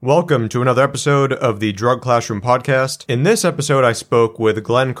Welcome to another episode of the Drug Classroom podcast. In this episode, I spoke with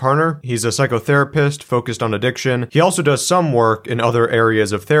Glen Carner. He's a psychotherapist focused on addiction. He also does some work in other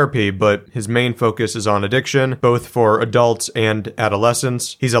areas of therapy, but his main focus is on addiction, both for adults and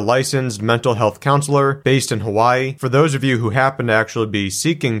adolescents. He's a licensed mental health counselor based in Hawaii. For those of you who happen to actually be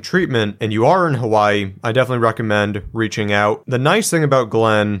seeking treatment and you are in Hawaii, I definitely recommend reaching out. The nice thing about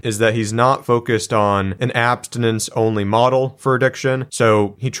Glen is that he's not focused on an abstinence-only model for addiction,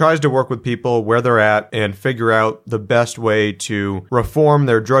 so he tries to work with people where they're at and figure out the best way to reform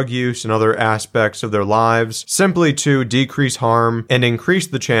their drug use and other aspects of their lives, simply to decrease harm and increase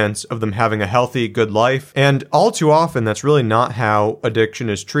the chance of them having a healthy, good life. And all too often, that's really not how addiction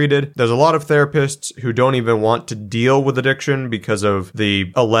is treated. There's a lot of therapists who don't even want to deal with addiction because of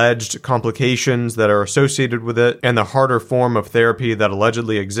the alleged complications that are associated with it and the harder form of therapy that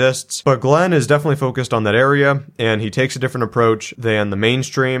allegedly exists. But Glen is definitely focused on that area, and he takes a different approach than the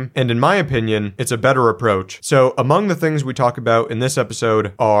mainstream. And in my opinion, it's a better approach. So among the things we talk about in this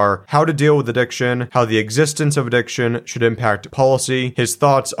episode are how to deal with addiction, how the existence of addiction should impact policy, his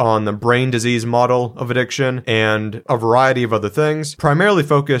thoughts on the brain disease model of addiction, and a variety of other things, primarily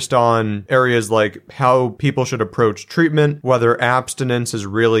focused on areas like how people should approach treatment, whether abstinence is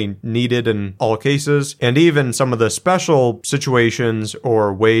really needed in all cases, and even some of the special situations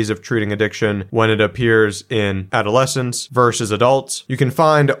or ways of treating addiction when it appears in adolescents versus adults. You can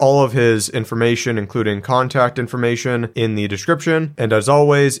find all of his information, including contact information, in the description. And as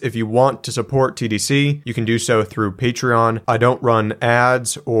always, if you want to support TDC, you can do so through Patreon. I don't run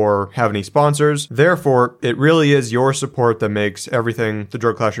ads or have any sponsors. Therefore, it really is your support that makes everything the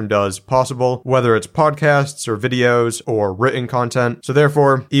Drug Classroom does possible, whether it's podcasts or videos or written content. So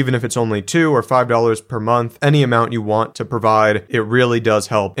therefore, even if it's only $2 or $5 per month, any amount you want to provide, it really does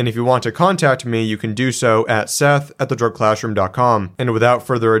help. And if you want to contact me, you can do so at seth@thedrugclassroom.com. And without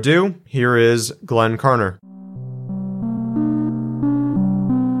further ado, here is Glen Carner.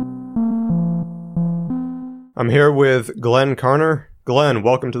 I'm here with Glen Carner. Glen,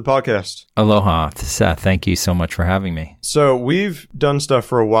 welcome to the podcast. Aloha, Seth. Thank you so much for having me. So we've done stuff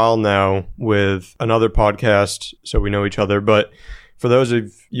for a while now with another podcast, so we know each other. But for those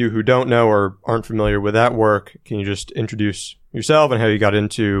of you who don't know or aren't familiar with that work, can you just introduce yourself and how you got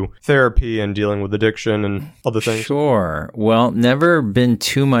into therapy and dealing with addiction and other things? Sure. Well, never been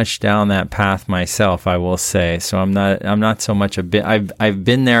too much down that path myself, I will say. So I'm not so much a bit. I've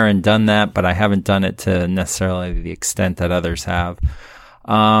been there and done that, but I haven't done it to necessarily the extent that others have.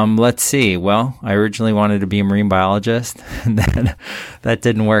 Let's see. Well, I originally wanted to be a marine biologist, and then that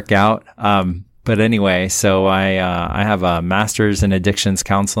didn't work out. But anyway, so I have a master's in addictions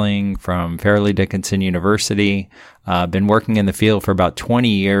counseling from Fairleigh Dickinson University. Been working in the field for about 20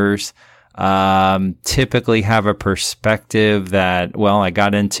 years. Typically have a perspective that, well, I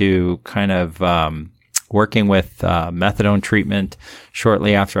got into kind of working with methadone treatment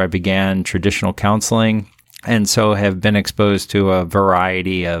shortly after I began traditional counseling, and so have been exposed to a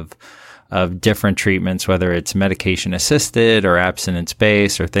variety of different treatments, whether it's medication assisted or abstinence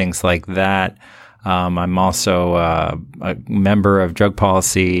based or things like that. I'm also a member of Drug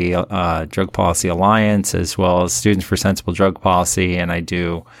Policy Alliance, as well as Students for Sensible Drug Policy, and I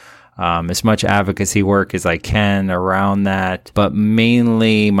do as much advocacy work as I can around that. But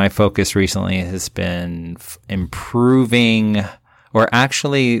mainly my focus recently has been improving, or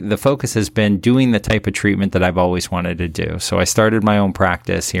actually the focus has been doing the type of treatment that I've always wanted to do. So I started my own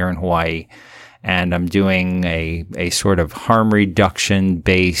practice here in Hawaii, and I'm doing a sort of harm reduction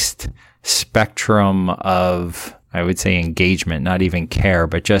based spectrum of, I would say, engagement, not even care,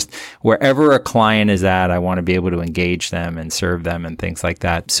 but just wherever a client is at, I want to be able to engage them and serve them and things like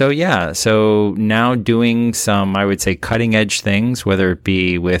that. So yeah, so now doing some, I would say, cutting edge things, whether it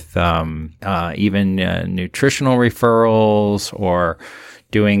be with even nutritional referrals or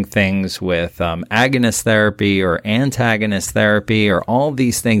doing things with agonist therapy or antagonist therapy or all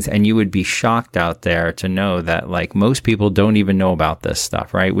these things. And you would be shocked out there to know that, like, most people don't even know about this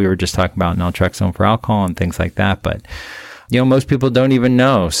stuff, right? We were just talking about naltrexone for alcohol and things like that, but most people don't even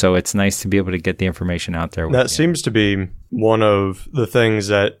know. So it's nice to be able to get the information out there. That seems to be one of the things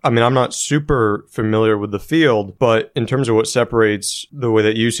that, I'm not super familiar with the field, but in terms of what separates the way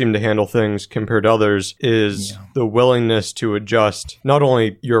that you seem to handle things compared to others is the willingness to adjust not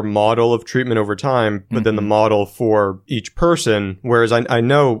only your model of treatment over time, but then the model for each person. Whereas I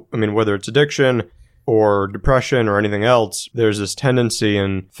know, whether it's addiction or depression or anything else, there's this tendency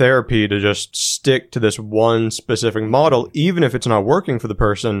in therapy to just stick to this one specific model, even if it's not working for the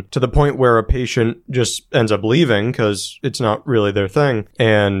person, to the point where a patient just ends up leaving because it's not really their thing.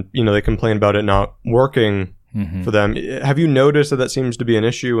 And, they complain about it not working for them. Have you noticed that seems to be an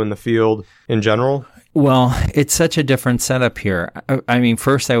issue in the field in general? Well, it's such a different setup here. I mean,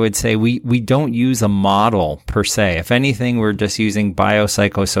 first I would say we don't use a model per se. If anything, we're just using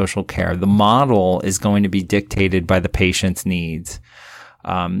biopsychosocial care. The model is going to be dictated by the patient's needs.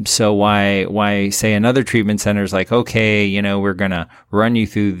 So why say another treatment center is like, okay, we're going to run you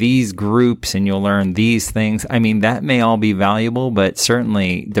through these groups and you'll learn these things. I mean, that may all be valuable, but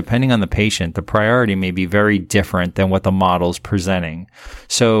certainly depending on the patient, the priority may be very different than what the model's presenting.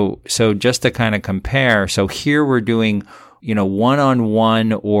 So just to kind of compare, so here we're doing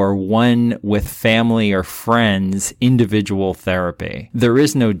one-on-one or one with family or friends, individual therapy. There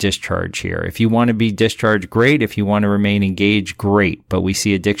is no discharge here. If you want to be discharged, great. If you want to remain engaged, great. But we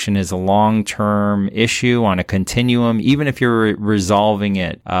see addiction as a long-term issue on a continuum. Even if you're resolving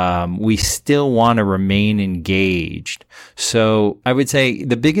it, we still want to remain engaged. So I would say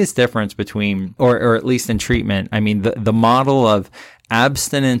the biggest difference between, or at least in treatment, I mean, the model of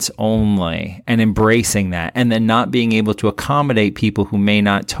abstinence only and embracing that, and then not being able to accommodate people who may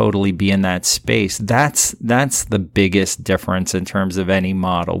not totally be in that space. That's the biggest difference in terms of any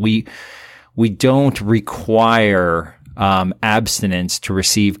model. We don't require abstinence to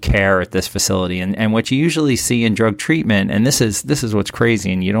receive care at this facility. And what you usually see in drug treatment, and this is what's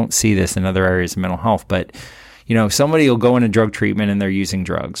crazy, and you don't see this in other areas of mental health, but somebody will go into drug treatment and they're using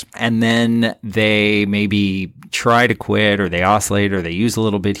drugs, and then they maybe try to quit, or they oscillate, or they use a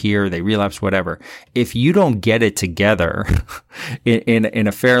little bit here, they relapse, whatever. If you don't get it together in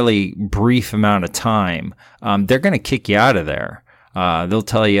a fairly brief amount of time, they're going to kick you out of there. They'll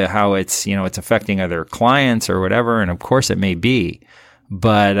tell you how it's affecting other clients or whatever, and of course it may be.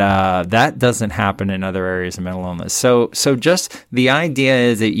 But that doesn't happen in other areas of mental illness. So just the idea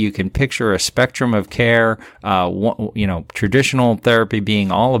is that you can picture a spectrum of care, traditional therapy being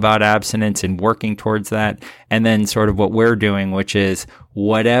all about abstinence and working towards that, and then sort of what we're doing, which is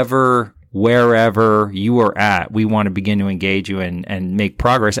wherever you are at, we want to begin to engage you and make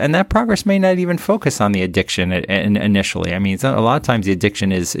progress. And that progress may not even focus on the addiction initially. I mean, a lot of times the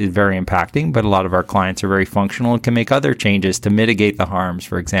addiction is very impacting, but a lot of our clients are very functional and can make other changes to mitigate the harms.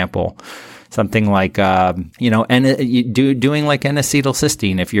 For example, something like, doing like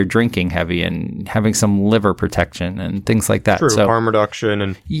N-acetylcysteine if you're drinking heavy, and having some liver protection and things like that. True, so, harm reduction.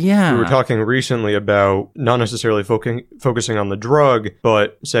 And we were talking recently about not necessarily focusing on the drug,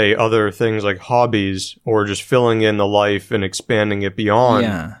 but say other things like hobbies, or just filling in the life and expanding it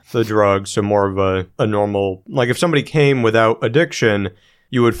beyond the drug. So more of a normal, like if somebody came without addiction,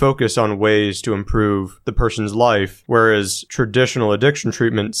 you would focus on ways to improve the person's life, whereas traditional addiction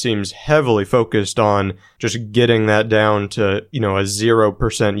treatment seems heavily focused on just getting that down to, a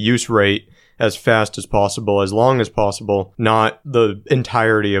 0% use rate as fast as possible, as long as possible, not the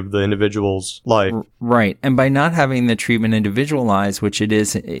entirety of the individual's life. Right. And by not having the treatment individualized, which it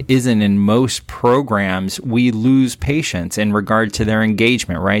isn't in most programs, we lose patients in regard to their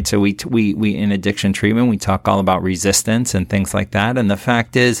engagement, right? So we in addiction treatment, we talk all about resistance and things like that. And the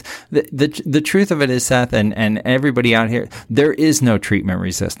fact is, the truth of it is, Seth, and everybody out here, there is no treatment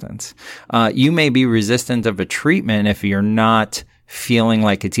resistance. You may be resistant of a treatment if you're not feeling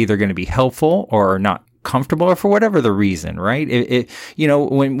like it's either going to be helpful or not comfortable, or for whatever the reason, right?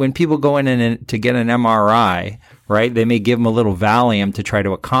 When people go in to get an MRI, right, they may give them a little Valium to try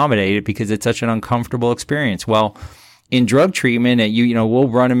to accommodate it because it's such an uncomfortable experience. Well, in drug treatment, we'll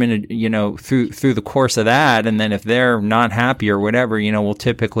run them in, through the course of that. And then if they're not happy or whatever, we'll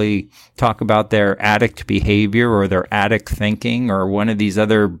typically talk about their addict behavior or their addict thinking or one of these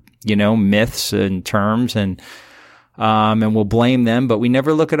other, myths and terms, and we'll blame them, but we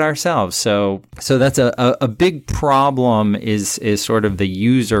never look at ourselves. So that's a big problem is sort of the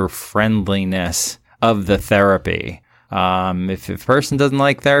user friendliness of the therapy. If a person doesn't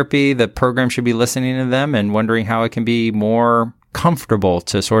like therapy, the program should be listening to them and wondering how it can be more comfortable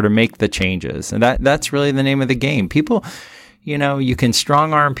to sort of make the changes. And that's really the name of the game. People, you can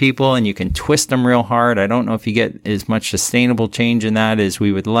strong arm people and you can twist them real hard. I don't know if you get as much sustainable change in that as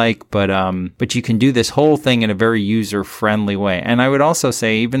we would like, but you can do this whole thing in a very user friendly way. And I would also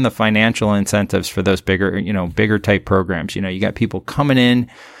say even the financial incentives for those bigger type programs, you got people coming in.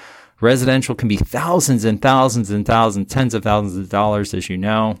 Residential can be thousands and thousands and thousands, tens of thousands of dollars, as you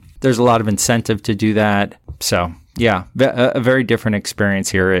know. There's a lot of incentive to do that. So yeah, a very different experience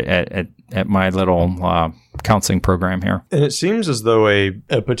here at my little counseling program here. And it seems as though a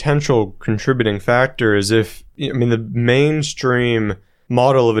potential contributing factor is the mainstream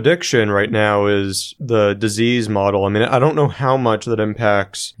model of addiction right now is the disease model. I don't know how much that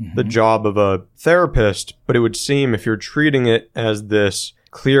impacts the job of a therapist, but it would seem if you're treating it as this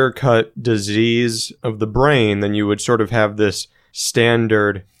clear-cut disease of the brain, then you would sort of have this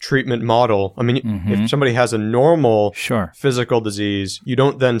standard treatment model. I mean, if somebody has a normal physical disease, you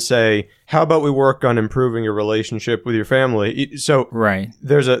don't then say, how about we work on improving your relationship with your family? So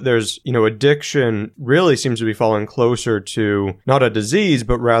there's addiction really seems to be falling closer to not a disease,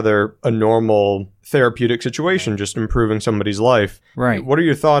 but rather a normal therapeutic situation, just improving somebody's life. Right. What are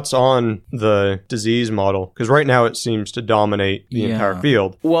your thoughts on the disease model? Because right now it seems to dominate the entire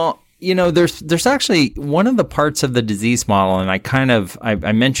field. Well, there's actually one of the parts of the disease model, and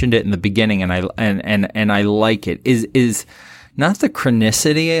I mentioned it in the beginning, and I like it, is not the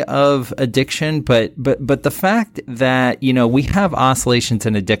chronicity of addiction, but the fact that, we have oscillations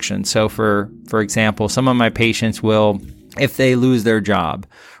in addiction. So for example, some of my patients will, if they lose their job,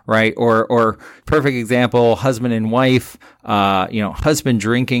 right? Or perfect example, husband and wife, husband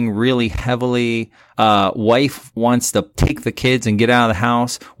drinking really heavily, wife wants to take the kids and get out of the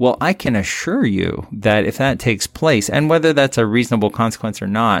house. Well, I can assure you that if that takes place, and whether that's a reasonable consequence or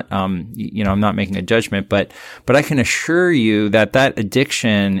not, I'm not making a judgment, but I can assure you that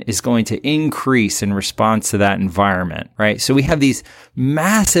addiction is going to increase in response to that environment, right? So we have these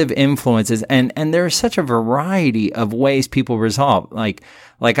massive influences, and there's such a variety of ways people resolve.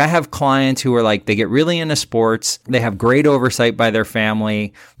 Like I have clients who are like, they get really into sports. They have great oversight by their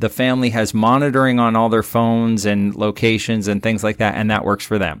family. The family has monitoring on all their phones and locations and things like that. And that works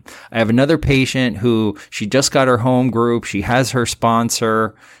for them. I have another patient who she just got her home group. She has her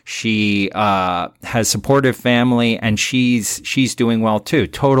sponsor. She, has supportive family, and she's doing well too.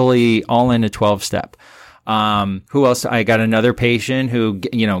 Totally all in a 12-step. Who else? I got another patient who,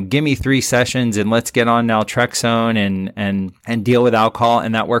 give me 3 sessions and let's get on naltrexone and deal with alcohol,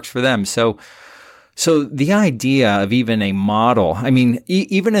 and that works for them. So the idea of even a model, I mean,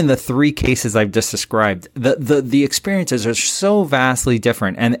 even in the 3 cases I've just described, the experiences are so vastly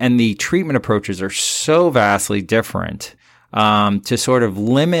different, and the treatment approaches are so vastly different, to sort of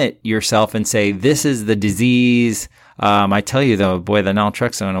limit yourself and say, this is the disease. I tell you though, boy, the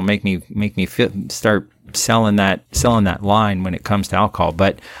naltrexone will make me start selling that line when it comes to alcohol.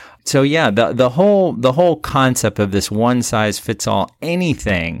 But so yeah, the whole concept of this one size fits all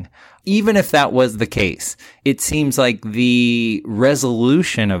anything, even if that was the case, it seems like the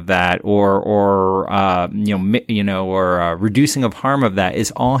resolution of that or reducing of harm of that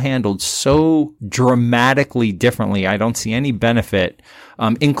is all handled so dramatically differently. I don't see any benefit,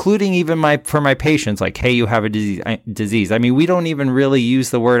 including even for my patients, like, hey, you have a disease. I mean, we don't even really use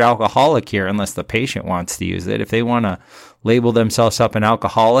the word alcoholic here unless the patient wants to use it. If they want to label themselves up an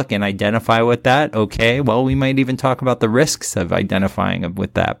alcoholic and identify with that, okay, well, we might even talk about the risks of identifying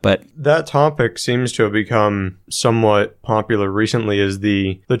with that. But that topic seems to have become somewhat popular recently, is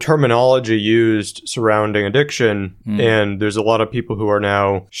the terminology used surrounding addiction. And there's a lot of people who are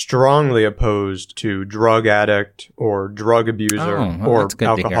now strongly opposed to drug addict or drug abuser or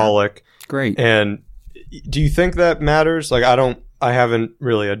alcoholic. Great. And do you think that matters? Like, I haven't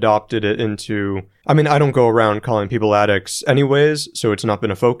really adopted it into, I mean, I don't go around calling people addicts anyways, so it's not been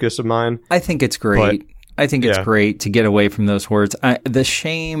a focus of mine. I think it's great. I think it's great to get away from those words.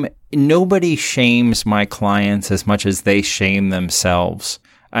 Nobody shames my clients as much as they shame themselves.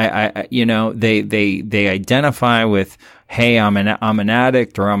 They identify with, hey, I'm an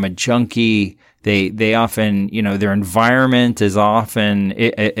addict or I'm a junkie. They often, their environment is often,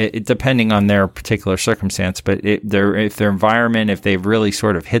 it depending on their particular circumstance, but if their environment, if they've really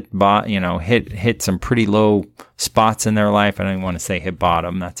sort of hit some pretty low spots in their life, I don't even want to say hit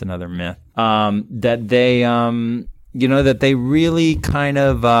bottom, that's another myth, that they really kind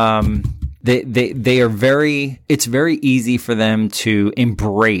of, they are it's very easy for them to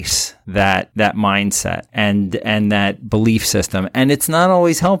embrace that mindset and that belief system. And it's not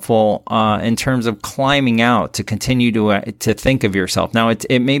always helpful, in terms of climbing out to continue to think of yourself. Now,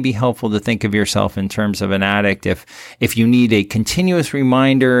 it may be helpful to think of yourself in terms of an addict if you need a continuous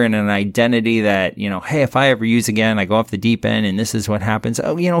reminder and an identity that, hey, if I ever use again, I go off the deep end and this is what happens.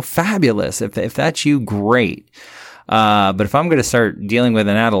 Oh, fabulous. If that's you, great. But if I'm going to start dealing with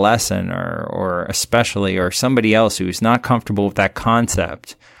an adolescent or especially, or somebody else who's not comfortable with that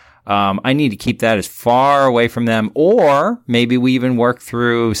concept, I need to keep that as far away from them. Or maybe we even work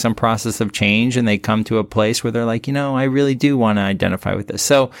through some process of change and they come to a place where they're like, I really do want to identify with this.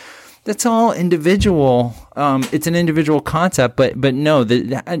 So that's all individual. It's an individual concept, but no,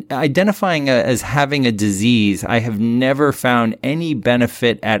 identifying as having a disease, I have never found any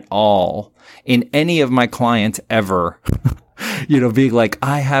benefit at all in any of my clients ever, being like,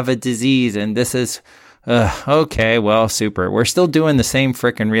 I have a disease and this is Okay, well, super. We're still doing the same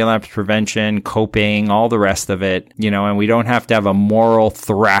frickin' relapse prevention, coping, all the rest of it, and we don't have to have a moral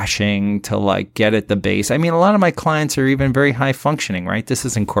thrashing to like get at the base. I mean, a lot of my clients are even very high functioning, right? This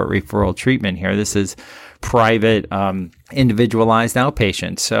isn't court referral treatment here. This is private, individualized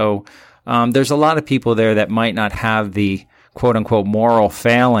outpatient. So there's a lot of people there that might not have the quote unquote moral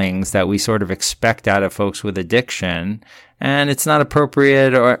failings that we sort of expect out of folks with addiction. And it's not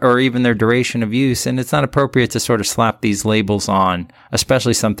appropriate, or even their duration of use. And it's not appropriate to sort of slap these labels on,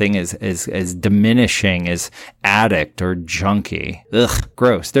 especially something as diminishing as addict or junkie. Ugh,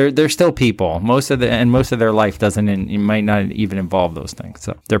 gross. They're still people. Most of their life might not even involve those things.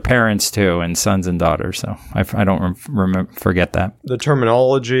 So they're parents too, and sons and daughters. So I don't forget that. The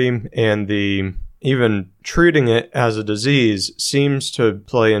terminology and even treating it as a disease seems to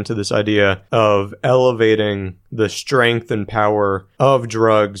play into this idea of elevating the strength and power of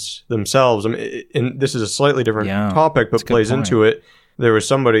drugs themselves. I mean, and this is a slightly different topic, but plays into it. There was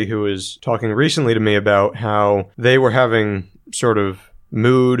somebody who was talking recently to me about how they were having sort of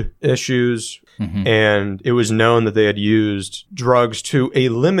mood issues, and it was known that they had used drugs to a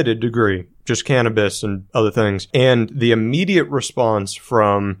limited degree, just cannabis and other things. And the immediate response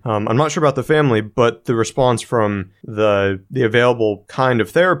from, I'm not sure about the family, but the response from the available kind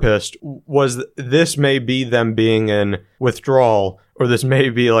of therapist was this may be them being in withdrawal, or this may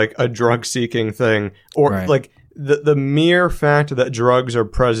be like a drug seeking thing, or like the mere fact that drugs are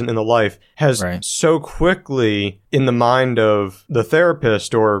present in the life has so quickly in the mind of the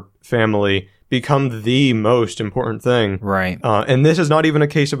therapist or family become the most important thing. Right. And this is not even a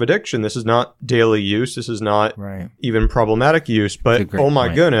case of addiction. This is not daily use. This is not even problematic use. But oh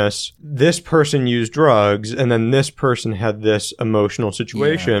my goodness, this person used drugs, and then this person had this emotional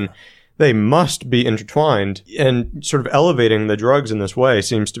situation. Yeah. They must be intertwined, and sort of elevating the drugs in this way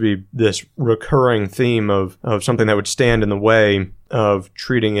seems to be this recurring theme of something that would stand in the way of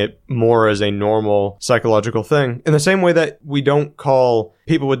treating it more as a normal psychological thing. In the same way that we don't call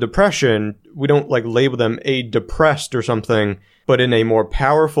people with depression, we don't like label them a depressed or something, but in a more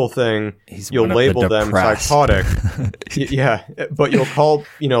powerful thing, you'll label them psychotic. Yeah, but you'll call,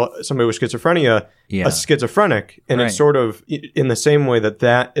 somebody with schizophrenia a schizophrenic. And it's sort of in the same way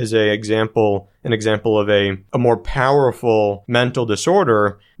that is an example of a more powerful mental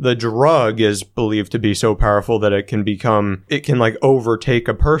disorder. The drug is believed to be so powerful that it can like overtake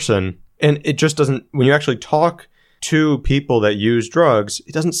a person. And it just doesn't, when you actually talk to people that use drugs,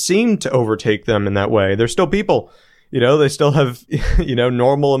 it doesn't seem to overtake them in that way. They're still people. They still have,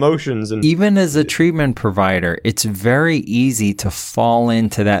 normal emotions. And even as a treatment provider, it's very easy to fall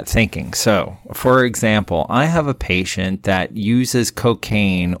into that thinking. So, for example, I have a patient that uses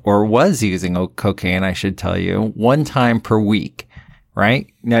cocaine, or was using cocaine, I should tell you, 1 time per week.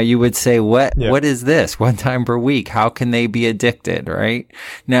 Right? Now you would say, what is this? 1 time per week? How can they be addicted? Right?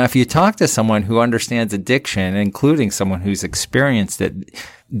 Now, if you talk to someone who understands addiction, including someone who's experienced it,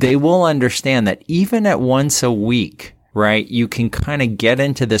 they will understand that even at once a week, right, you can kind of get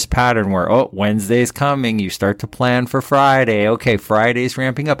into this pattern where, Wednesday's coming. You start to plan for Friday. Okay, Friday's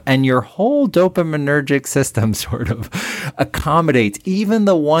ramping up, and your whole dopaminergic system sort of accommodates even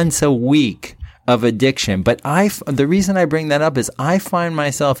the once a week of addiction. But the reason I bring that up is I find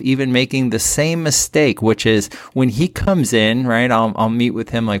myself even making the same mistake, which is when he comes in, right, I'll meet with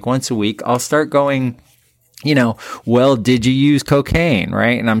him like once a week. I'll start going, well, did you use cocaine,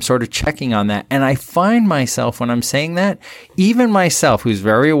 right? And I'm sort of checking on that. And I find myself when I'm saying that, even myself, who's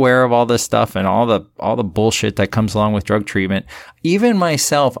very aware of all this stuff and all the bullshit that comes along with drug treatment, even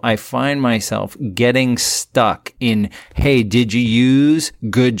myself, I find myself getting stuck in, hey, did you use?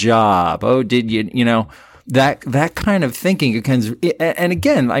 Good job. Oh, did you, that kind of thinking. And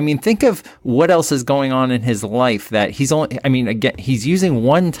again, I mean, think of what else is going on in his life that he's using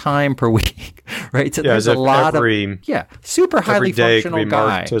 1 time per week, right? So there's a lot of super highly functional could be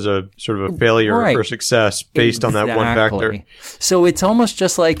marked as a sort of a failure or success based on that one factor. So it's almost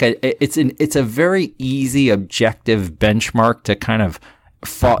just like it's a very easy objective benchmark to kind of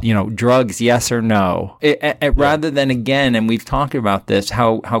drugs, yes or no, rather than, again, and we've talked about this,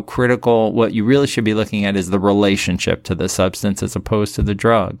 how critical, what you really should be looking at is the relationship to the substance as opposed to the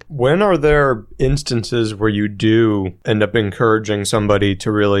drug. When are there instances where you do end up encouraging somebody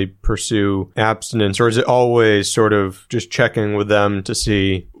to really pursue abstinence, or is it always sort of just checking with them to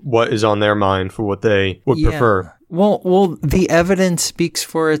see what is on their mind for what they would prefer? Well, the evidence speaks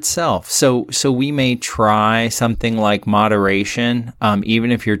for itself. So we may try something like moderation.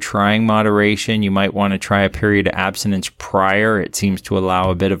 Even if you're trying moderation, you might want to try a period of abstinence prior. It seems to allow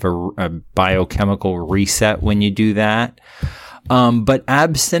a bit of a biochemical reset when you do that. But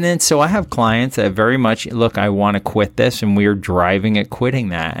abstinence, so I have clients that very much, look, I want to quit this, and we're driving at quitting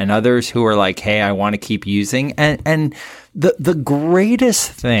that. And others who are like, hey, I want to keep using. And the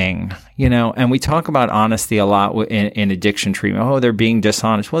greatest thing, and we talk about honesty a lot in addiction treatment. Oh, they're being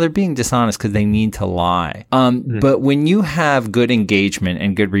dishonest. Well, they're being dishonest because they need to lie. But when you have good engagement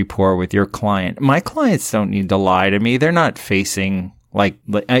and good rapport with your client, my clients don't need to lie to me. They're not facing like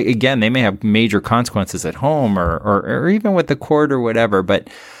again, they may have major consequences at home or even with the court or whatever, but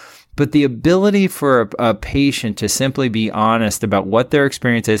the ability for a patient to simply be honest about what their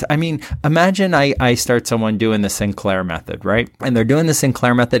experience is. I mean, imagine I start someone doing the Sinclair method, right? And they're doing the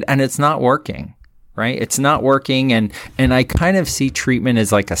Sinclair method and it's not working, right? It's not working. And I kind of see treatment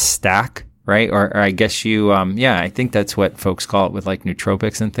as like a stack, right? Or I guess I think that's what folks call it with like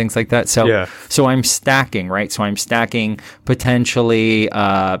nootropics and things like that. So I'm stacking, right? So I'm stacking potentially,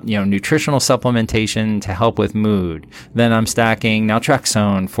 nutritional supplementation to help with mood. Then I'm stacking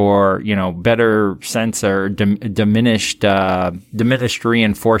naltrexone for, better sense or diminished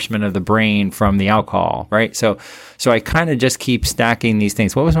reinforcement of the brain from the alcohol, right? So I kind of just keep stacking these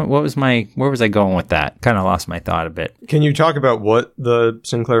things. Where was I going with that? Kind of lost my thought a bit. Can you talk about what the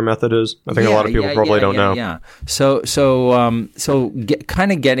Sinclair method is? I think a lot of people probably don't know. Yeah. So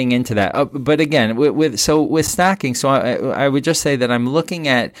kind of getting into that. But again, with stacking, so I would just say that I'm looking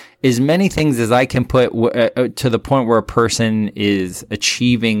at as many things as I can put to the point where a person is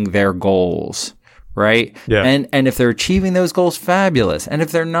achieving their goals. Right? Yeah. And if they're achieving those goals, fabulous. And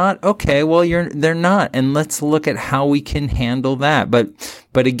if they're not, okay, well, they're not. And let's look at how we can handle that. But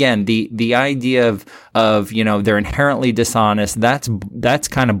again, the idea of, they're inherently dishonest, that's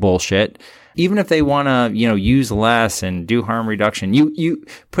kind of bullshit. Even if they want to, use less and do harm reduction, you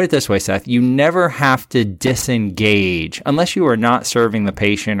put it this way, Seth, you never have to disengage unless you are not serving the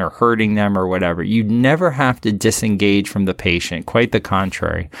patient or hurting them or whatever. You never have to disengage from the patient. Quite the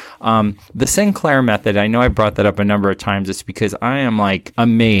contrary. The Sinclair method, I know I brought that up a number of times. It's because I am like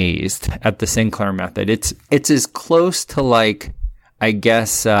amazed at the Sinclair method. It's as close to like, I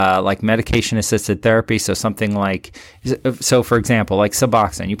guess, like medication-assisted therapy. So something like, for example, like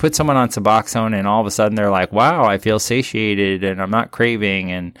Suboxone. You put someone on Suboxone and all of a sudden they're like, wow, I feel satiated and I'm not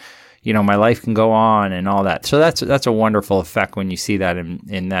craving and, my life can go on and all that. So that's a wonderful effect when you see that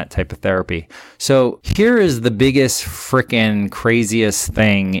in that type of therapy. So here is the biggest frickin' craziest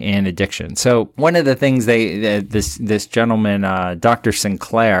thing in addiction. So one of the things this gentleman, Dr.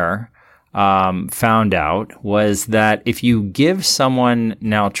 Sinclair, found out was that if you give someone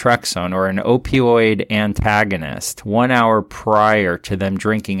naltrexone or an opioid antagonist 1 hour prior to them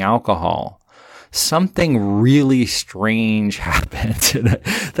drinking alcohol, something really strange happens.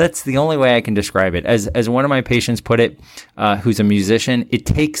 That's the only way I can describe it. As one of my patients put it, who's a musician, it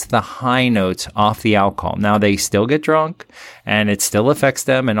takes the high notes off the alcohol. Now they still get drunk and it still affects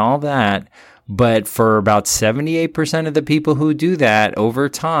them and all that. But for about 78% of the people who do that over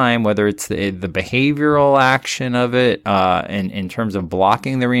time, whether it's the behavioral action of it, in terms of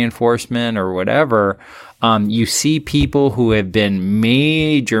blocking the reinforcement or whatever, you see people who have been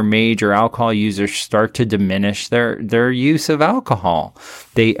major alcohol users start to diminish their use of alcohol.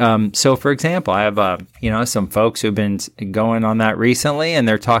 So for example, I have, some folks who've been going on that recently, and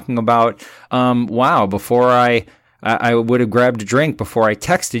they're talking about, wow, before I would have grabbed a drink before I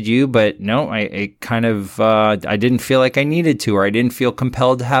texted you, but no, I kind of, I didn't feel like I needed to, or I didn't feel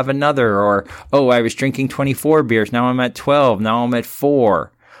compelled to have another, or, I was drinking 24 beers. Now I'm at 12. Now I'm at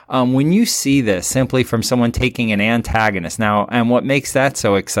 4. When you see this simply from someone taking an antagonist now, and what makes that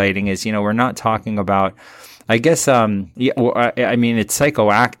so exciting is, we're not talking about, I guess, I mean, it's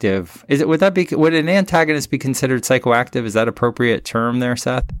psychoactive. Would an antagonist be considered psychoactive? Is that appropriate term there,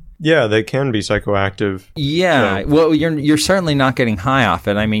 Seth? Yeah, they can be psychoactive. Yeah, well, you're certainly not getting high off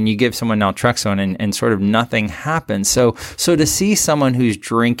it. I mean, you give someone naltrexone and sort of nothing happens. So to see someone who's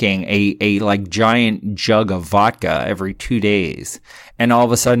drinking a like giant jug of vodka every 2 days, and all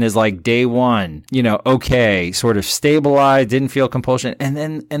of a sudden is like day one, okay, sort of stabilized, didn't feel compulsion, and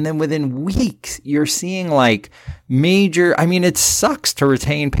then within weeks you're seeing like major. I mean, it sucks to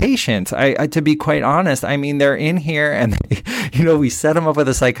retain patients. I to be quite honest, I mean, they're in here and we set them up with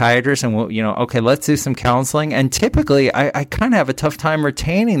a psychiatrist and we'll, okay, let's do some counseling. And typically I kind of have a tough time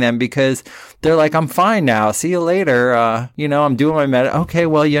retaining them because they're like, I'm fine now. See you later. I'm doing my med. Okay,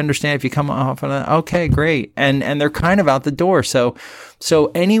 well, you understand if you come off of that. Okay, great. And they're kind of out the door.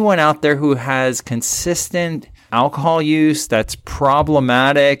 So anyone out there who has consistent alcohol use that's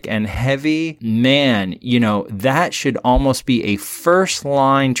problematic and heavy, man, that should almost be a first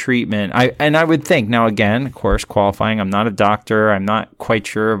line treatment. I would think, now again, of course, qualifying, I'm not a doctor. I'm not quite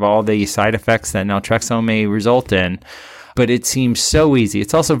sure of all the side effects that naltrexone may result in. but it seems so easy.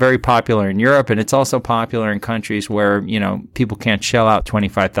 It's also very popular in Europe, and it's also popular in countries where, people can't shell out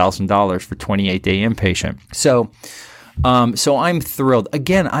 $25,000 for 28-day inpatient. So I'm thrilled.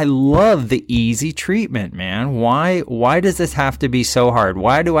 Again, I love the easy treatment, man. Why does this have to be so hard?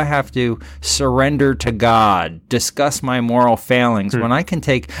 Why do I have to surrender to God, discuss my moral failings when I can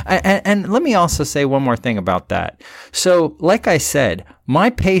take, and let me also say one more thing about that. So, like I said, my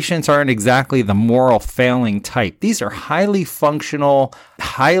patients aren't exactly the moral failing type. These are highly functional,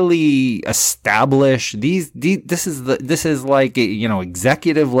 highly established. This is like,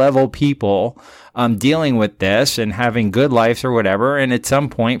 executive level people dealing with this and having good lives or whatever. And at some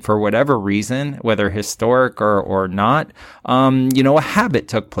point, for whatever reason, whether historic or not, a habit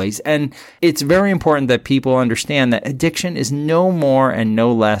took place. And it's very important that people understand that addiction is no more and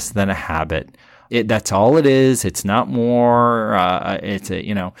no less than a habit. That's all it is. It's not more.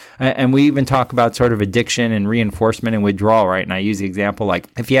 And we even talk about sort of addiction and reinforcement and withdrawal, right? And I use the example like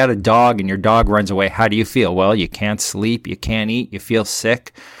if you had a dog and your dog runs away, how do you feel? Well, you can't sleep, you can't eat, you feel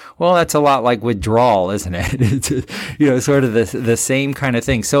sick. Well, that's a lot like withdrawal, isn't it? It's, sort of the same kind of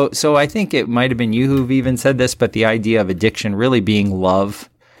thing. So I think it might have been you who've even said this, but the idea of addiction really being love.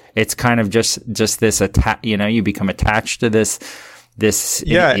 It's kind of just this you become attached to this. I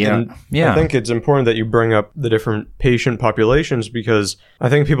think it's important that you bring up the different patient populations because I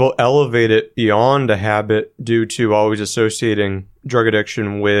think people elevate it beyond a habit due to always associating drug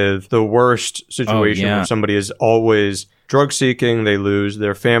addiction with the worst situation where somebody is always drug seeking, they lose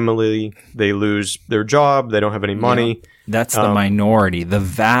their family, they lose their job, they don't have any money. Yeah. That's the minority, the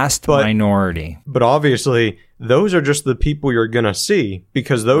vast minority. But obviously, those are just the people you're going to see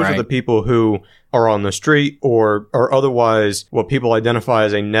because those are the people who are on the street or are otherwise what people identify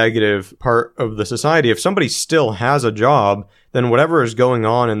as a negative part of the society. If somebody still has a job, then whatever is going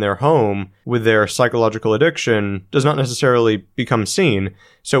on in their home with their psychological addiction does not necessarily become seen.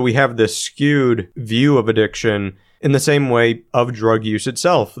 So we have this skewed view of addiction in the same way of drug use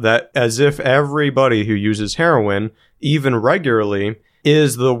itself, that as if everybody who uses heroin, even regularly,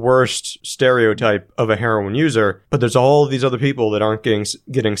 is the worst stereotype of a heroin user, but there's all these other people that aren't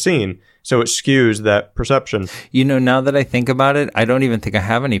getting seen. So it skews that perception. Now that I think about it, I don't even think I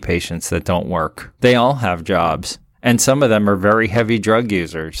have any patients that don't work. They all have jobs. And some of them are very heavy drug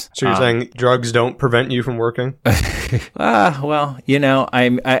users. So you're saying drugs don't prevent you from working? Well,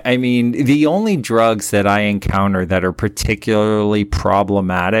 I mean, the only drugs that I encounter that are particularly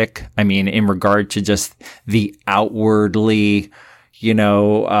problematic, in regard to just the outwardly,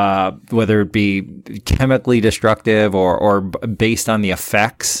 whether it be chemically destructive or based on the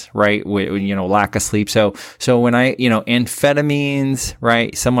effects, right? Lack of sleep. So when amphetamines,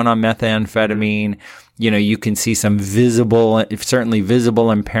 right? Someone on methamphetamine, you can see some certainly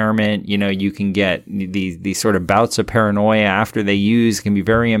visible impairment. You can get these sort of bouts of paranoia after they use, can be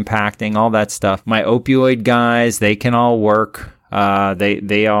very impacting, all that stuff. My opioid guys, they can all work.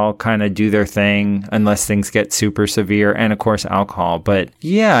 They all kind of do their thing unless things get super severe, and of course alcohol. But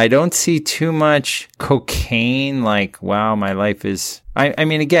yeah, I don't see too much cocaine. Like, wow, my life is. I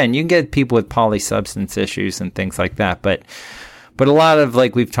mean, again, you can get people with polysubstance issues and things like that, but a lot of,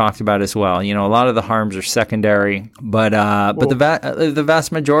 like we've talked about as well, a lot of the harms are secondary, but the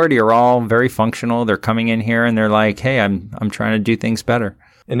vast majority are all very functional. They're coming in here and they're like, hey, I'm trying to do things better.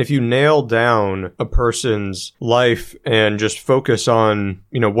 And if you nail down a person's life and just focus on,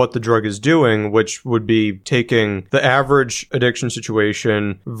 what the drug is doing, which would be taking the average addiction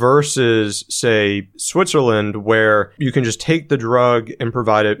situation versus, say, Switzerland, where you can just take the drug and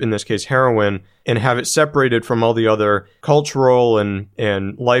provide it, in this case, heroin, and have it separated from all the other cultural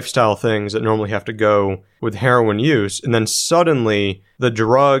and lifestyle things that normally have to go with heroin use. And then suddenly the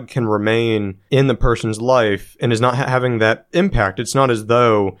drug can remain in the person's life and is not having that impact. It's not as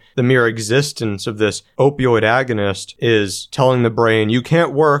though the mere existence of this opioid agonist is telling the brain, you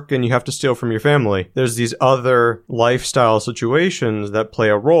can't work and you have to steal from your family. There's these other lifestyle situations that play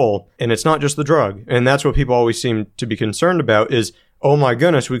a role, and it's not just the drug. And that's what people always seem to be concerned about is, oh my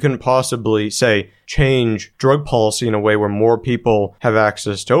goodness, we couldn't possibly, say, change drug policy in a way where more people have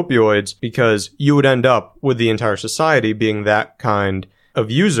access to opioids, because you would end up with the entire society being that kind of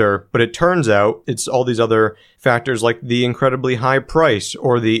user. But it turns out it's all these other factors like the incredibly high price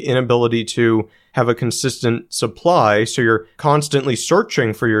or the inability to have a consistent supply. So you're constantly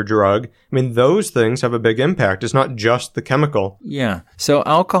searching for your drug. I mean, those things have a big impact. It's not just the chemical. Yeah. So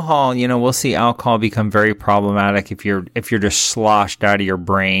alcohol, we'll see alcohol become very problematic if you're just sloshed out of your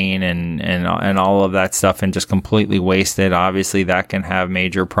brain and all of that stuff and just completely wasted. Obviously that can have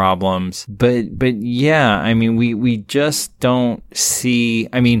major problems. But yeah, I mean, we just don't see,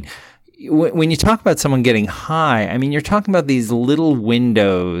 when you talk about someone getting high, I mean, you're talking about these little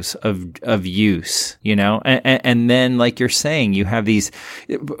windows of use, you know, and then like you're saying, you have these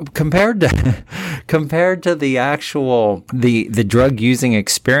compared to the actual, the drug using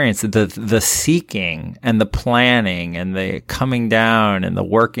experience, the seeking and the planning and the coming down and the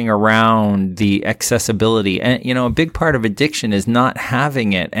working around the accessibility. And, you know, a big part of addiction is not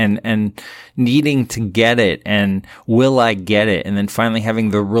having it and needing to get it and will I get it? And then finally having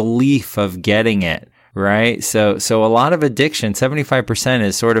the relief of getting it, right? So a lot of addiction, 75%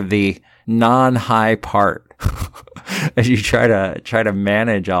 is sort of the non-high part as you try to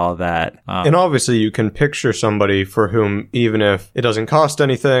manage all of that. And obviously you can picture somebody for whom, even if it doesn't cost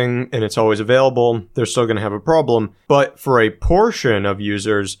anything and it's always available, they're still going to have a problem. But for a portion of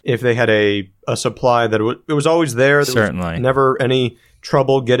users, if they had a supply that it was always there, certainly was never any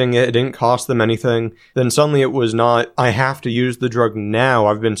trouble getting it, it didn't cost them anything, then suddenly it was not, I have to use the drug now.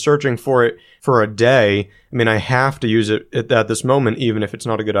 I've been searching for it for a day. I mean, I have to use it at this moment, even if it's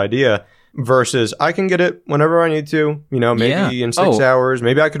not a good idea. Versus, I can get it whenever I need to, you know, maybe in 6 hours.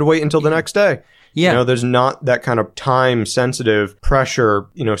 Maybe I could wait until the next day. Yeah. You know, there's not that kind of time-sensitive pressure,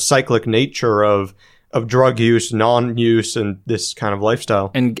 you know, cyclic nature of drug use, non-use, and this kind of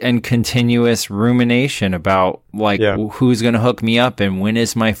lifestyle. And continuous rumination about, like, who's going to hook me up and when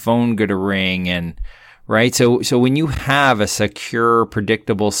is my phone going to ring and... Right. So when you have a secure,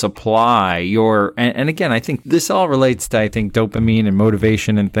 predictable supply, and again, I think this all relates to, I think, dopamine and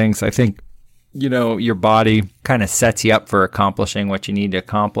motivation and things. I think, you know, your body kind of sets you up for accomplishing what you need to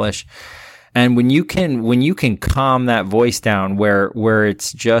accomplish. And when you can calm that voice down where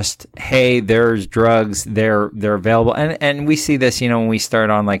it's just, hey, there's drugs, they're available. And we see this, you know, when we start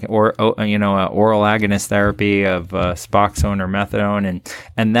on like, oral agonist therapy of Suboxone or methadone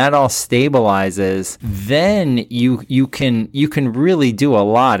and that all stabilizes, then you can really do a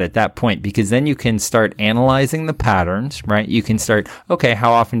lot at that point, because then you can start analyzing the patterns, right? You can start, okay,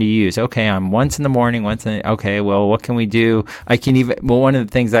 how often do you use? Okay, I'm once in the morning, okay, well, what can we do? One of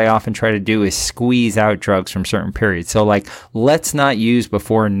the things I often try to do is squeeze out drugs from certain periods. So like, let's not use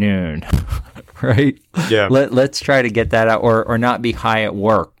before noon, right? Yeah. Let's try to get that out, or not be high at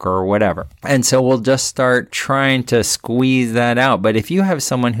work or whatever. And so we'll just start trying to squeeze that out. But if you have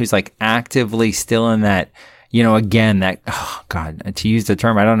someone who's like actively still in that, you know, again, that, oh God, to use the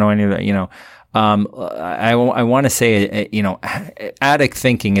term, I don't know any of that, you know, I want to say, you know, addict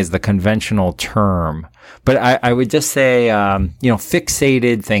thinking is the conventional term, but I would just say, you know,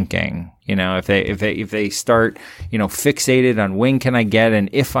 fixated thinking. You know, if they start, you know, fixated on when can I get and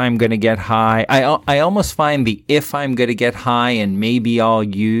if I'm going to get high, I almost find the if I'm going to get high and maybe I'll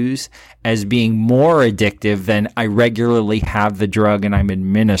use as being more addictive than I regularly have the drug and I'm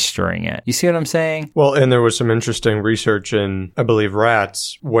administering it. You see what I'm saying? Well, and there was some interesting research in, I believe,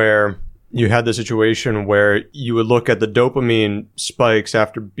 rats, where you had the situation where you would look at the dopamine spikes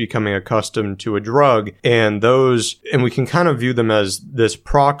after becoming accustomed to a drug, and we can kind of view them as this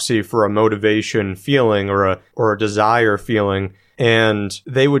proxy for a motivation feeling or a desire feeling. And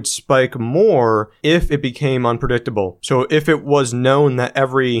they would spike more if it became unpredictable. So if it was known that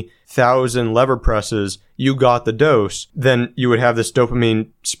every 1,000 lever presses you got the dose, then you would have this dopamine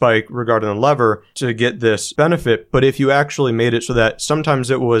spike regarding the lever to get this benefit. But if you actually made it so that sometimes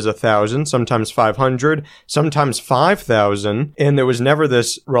it was 1,000, sometimes 500, sometimes 5,000, and there was never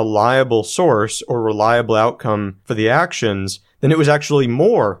this reliable source or reliable outcome for the actions, then it was actually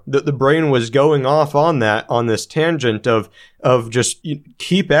more. The brain was going off on this tangent of just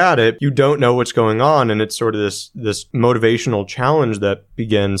keep at it. You don't know what's going on. And it's sort of this motivational challenge that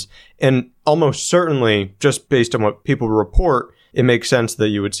begins. And almost certainly, just based on what people report, it makes sense that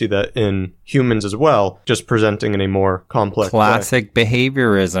you would see that in humans as well, just presenting in a more complex classic way.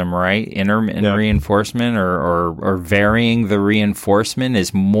 Behaviorism, right? Intermittent reinforcement or varying the reinforcement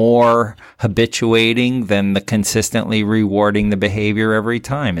is more habituating than the consistently rewarding the behavior every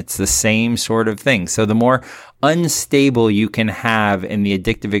time. It's the same sort of thing. So the more unstable you can have in the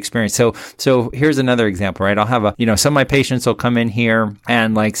addictive experience. So here's another example, right? I'll have some of my patients will come in here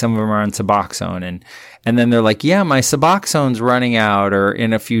and like some of them are on Suboxone and then they're like, yeah, my Suboxone's running out or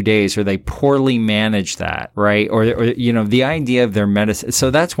in a few days, or they poorly manage that, right? Or the idea of their medicine.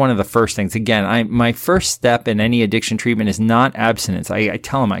 So that's one of the first things. Again, my first step in any addiction treatment is not abstinence. I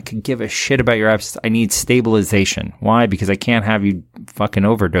tell them I could give a shit about your abstinence. I need stabilization. Why? Because I can't have you fucking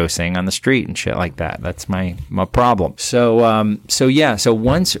overdosing on the street and shit like that. That's my problem. So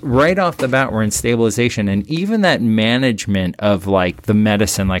once right off the bat, we're in stabilization, and even that management of like the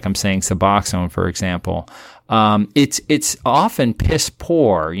medicine, like I'm saying Suboxone, for example, it's often piss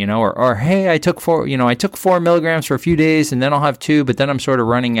poor, or hey, I took 4 milligrams for a few days and then I'll have 2, but then I'm sort of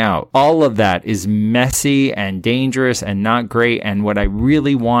running out. All of that is messy and dangerous and not great. And what I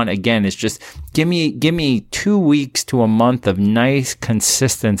really want, again, is just give me 2 weeks to a month of nice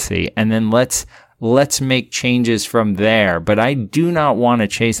consistency, and then let's make changes from there. But I do not want to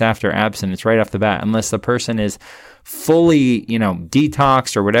chase after abstinence right off the bat unless the person is fully,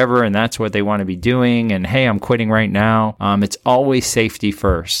 detoxed or whatever, and that's what they want to be doing. And hey, I'm quitting right now. It's always safety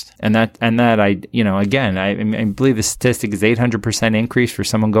first. And that I believe the statistic is 800% increase for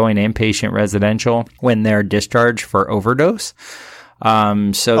someone going to inpatient residential when they're discharged for overdose.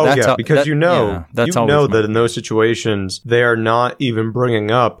 Because that in those situations, they are not even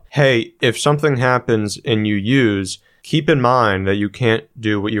bringing up, hey, if something happens and you use, keep in mind that you can't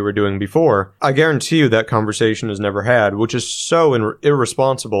do what you were doing before. I guarantee you that conversation is never had, which is so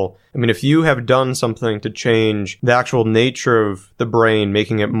irresponsible. I mean, if you have done something to change the actual nature of the brain,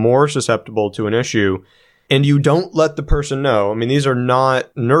 making it more susceptible to an issue, and you don't let the person know. I mean, these are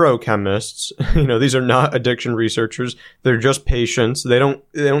not neurochemists. These are not addiction researchers. They're just patients. They don't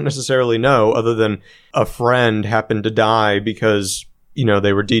necessarily know, other than a friend happened to die because,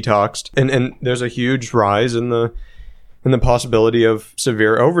 they were detoxed. And there's a huge rise in the possibility of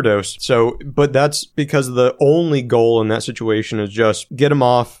severe overdose. So, but that's because the only goal in that situation is just get them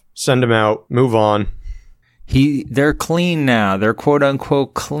off, send them out, move on. They're clean now. They're quote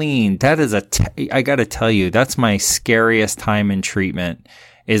unquote clean. That is I gotta tell you, that's my scariest time in treatment,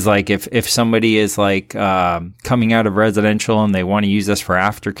 is like if somebody is like coming out of residential and they want to use us for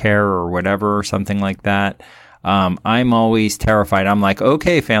aftercare or whatever or something like that. I'm always terrified. I'm like,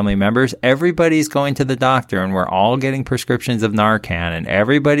 okay, family members, everybody's going to the doctor and we're all getting prescriptions of Narcan and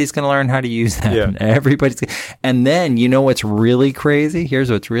everybody's going to learn how to use that. Yeah. And then, what's really crazy? Here's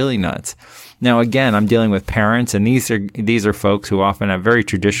what's really nuts. Now, again, I'm dealing with parents, and these are folks who often have very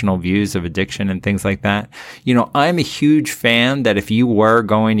traditional views of addiction and things like that. I'm a huge fan that if you were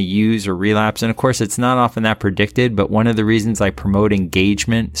going to use or relapse, and of course, it's not often that predicted, but one of the reasons I promote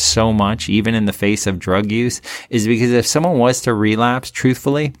engagement so much, even in the face of drug use, is because if someone was to relapse,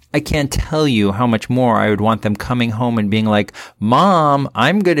 truthfully, I can't tell you how much more I would want them coming home and being like, Mom,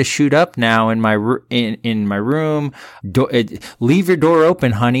 I'm going to shoot up now in my room. Leave your door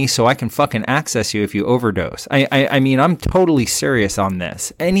open, honey, so I can fucking access you if you overdose. I mean, I'm totally serious on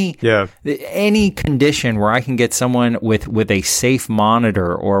this. Any condition where I can get someone with a safe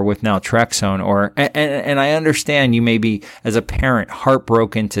monitor or with naltrexone, or and I understand you may be, as a parent,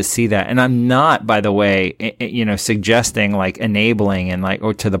 heartbroken to see that. And I'm not, by the way, suggesting like enabling and like,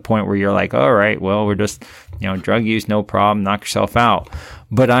 or to the point where you're like, all right, well, we're just, drug use, no problem, knock yourself out.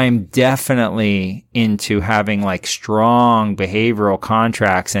 But I'm definitely into having like strong behavioral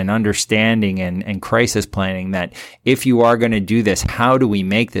contracts and understanding and crisis planning, that if you are going to do this, how do we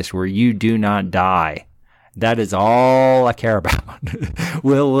make this where you do not die? That is all I care about.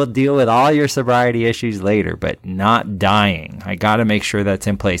 We'll deal with all your sobriety issues later, but not dying. I got to make sure that's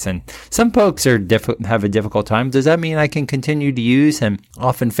in place. And some folks have a difficult time. Does that mean I can continue to use? And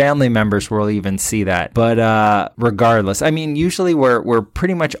often family members will even see that. But regardless, I mean, usually we're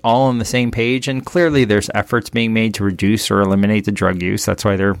pretty much all on the same page. And clearly there's efforts being made to reduce or eliminate the drug use. That's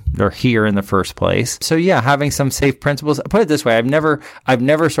why they're here in the first place. So yeah, having some safe principles. Put it this way, I've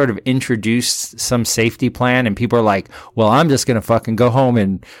never sort of introduced some safety plan and people are like, well, I'm just going to fucking go home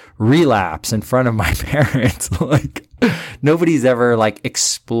and relapse in front of my parents. Like, nobody's ever like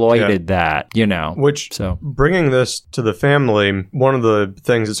exploited that, Bringing this to the family, one of the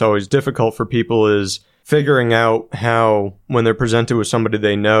things that's always difficult for people is figuring out how, when they're presented with somebody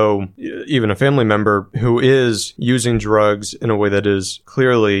they know, even a family member who is using drugs in a way that is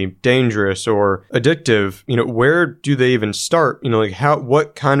clearly dangerous or addictive, where do they even start?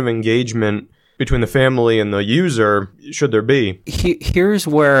 What kind of engagement between the family and the user should there be? Here's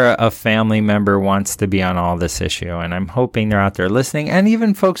where a family member wants to be on all this issue, and I'm hoping they're out there listening, and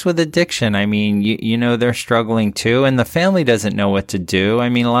even folks with addiction. I mean, they're struggling too, and the family doesn't know what to do. I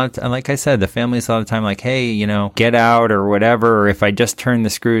mean, like I said, the family's a lot of time like, hey, get out or whatever, or if I just turn the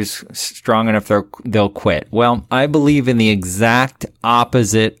screws strong enough, they'll quit. Well, I believe in the exact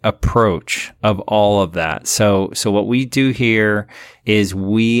opposite approach of all of that. So what we do here is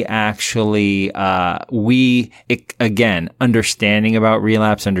we actually, again, understanding about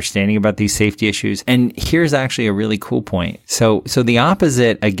relapse, understanding about these safety issues. And here's actually a really cool point. So the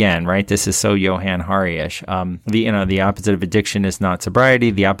opposite, again, right? This is so Johann Hari-ish. The opposite of addiction is not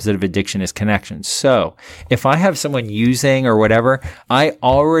sobriety. The opposite of addiction is connection. So if I have someone using or whatever, I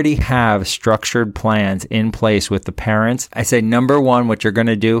already have structured plans in place with the parents. I say, number one, what you're going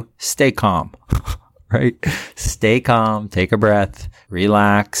to do, stay calm. right? Stay calm, take a breath,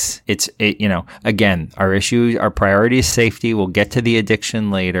 relax. Again, our priority is safety. We'll get to the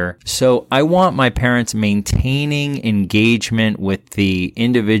addiction later. So I want my parents maintaining engagement with the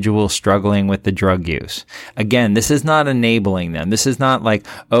individual struggling with the drug use. Again, this is not enabling them. This is not like,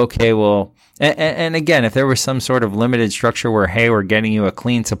 okay, well, and again, if there was some sort of limited structure where, hey, we're getting you a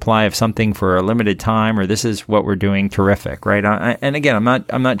clean supply of something for a limited time, or this is what we're doing, terrific, right? And again,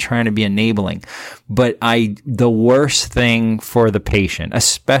 I'm not trying to be enabling, but the worst thing for the patient,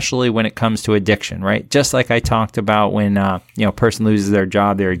 especially when it comes to addiction, right? Just like I talked about when a person loses their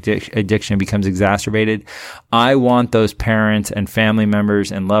job, their addiction becomes exacerbated. I want those parents and family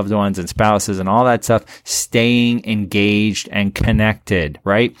members and loved ones and spouses and all that stuff staying engaged and connected,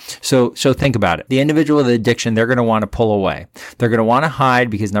 right? So think about it. The individual with addiction, they're going to want to pull away. They're going to want to hide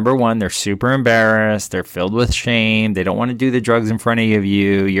because, number one, they're super embarrassed. They're filled with shame. They don't want to do the drugs in front of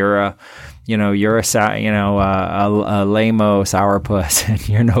you. You're a lame-o sourpuss and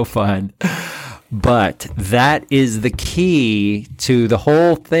you're no fun. But that is the key to the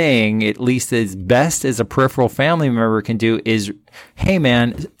whole thing, at least as best as a peripheral family member can do, is, hey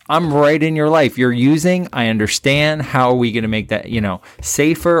man, I'm right in your life. You're using, I understand. How are we going to make that,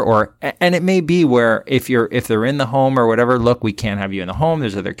 safer? And it may be where if they're in the home or whatever, look, we can't have you in the home.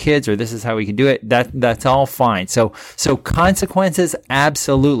 There's other kids, or this is how we can do it. That's all fine. So consequences,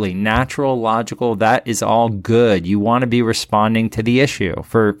 absolutely natural, logical. That is all good. You want to be responding to the issue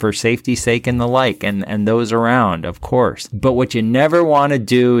for safety's sake and the like, and those around, of course. But what you never want to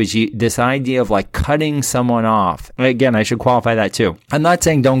do is this idea of like cutting someone off. Again, I should qualify that too. I'm not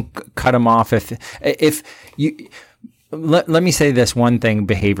saying don't cut them off if you let me say this one thing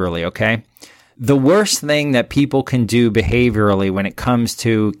behaviorally, okay? The worst thing that people can do behaviorally when it comes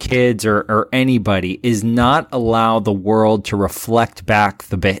to kids or anybody is not allow the world to reflect back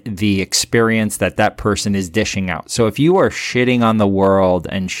the experience that person is dishing out. So if you are shitting on the world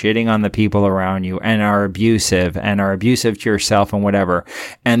and shitting on the people around you and are abusive to yourself and whatever,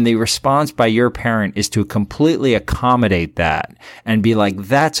 and the response by your parent is to completely accommodate that and be like,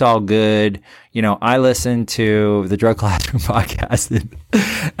 that's all good. I listened to the Drug Classroom podcast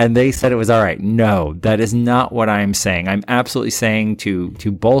and they said it was all right. No, that is not what I'm saying. I'm absolutely saying to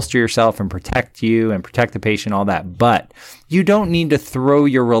bolster yourself and protect you and protect the patient, all that. But you don't need to throw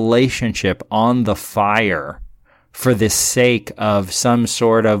your relationship on the fire for the sake of some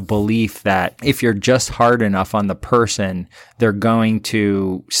sort of belief that if you're just hard enough on the person, they're going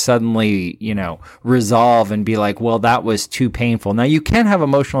to suddenly, resolve and be like, well, that was too painful. Now, you can have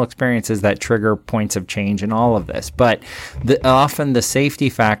emotional experiences that trigger points of change in all of this, but often the safety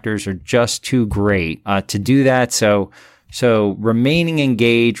factors are just too great to do that. So remaining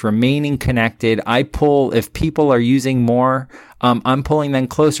engaged, remaining connected. If people are using more, I'm pulling them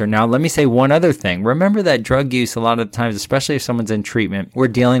closer. Now, let me say one other thing. Remember that drug use, a lot of times, especially if someone's in treatment, we're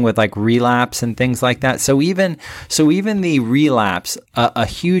dealing with like relapse and things like that. So even the relapse, a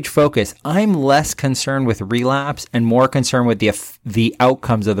huge focus. I'm less concerned with relapse and more concerned with the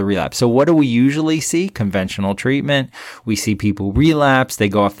outcomes of the relapse. So what do we usually see? Conventional treatment. We see people relapse. They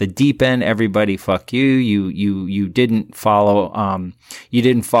go off the deep end. Everybody, fuck you. You didn't follow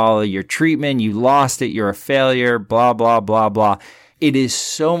your treatment. You lost it. You're a failure. Blah, blah, blah, blah. It is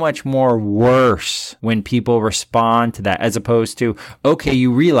so much more worse when people respond to that as opposed to, okay,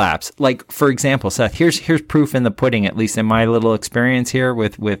 you relapse. Like, for example, Seth, here's proof in the pudding, at least in my little experience here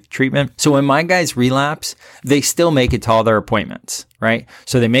with treatment. So when my guys relapse, they still make it to all their appointments, right?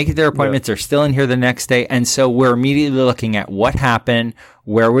 So they make it to their appointments. They're still in here the next day. And so we're immediately looking at what happened.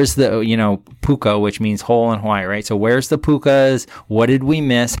 Where was the, puka, which means hole in Hawaii, right? So where's the pukas? What did we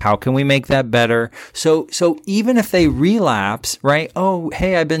miss? How can we make that better? So even if they relapse, right? Oh,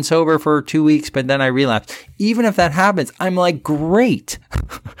 hey, I've been sober for 2 weeks, but then I relapsed. Even if that happens, I'm like, great.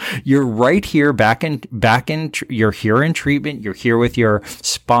 You're right here you're here in treatment. You're here with your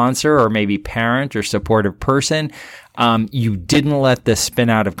sponsor or maybe parent or supportive person. You didn't let this spin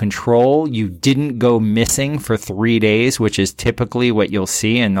out of control. You didn't go missing for 3 days, which is typically what you'll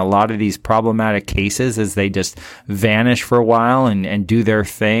see in a lot of these problematic cases, is they just vanish for a while and do their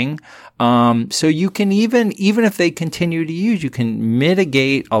thing. So you can even if they continue to use, you can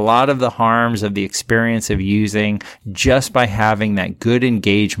mitigate a lot of the harms of the experience of using just by having that good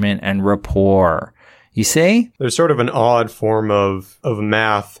engagement and rapport. You see? There's sort of an odd form of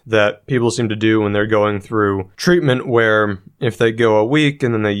math that people seem to do when they're going through treatment, where if they go a week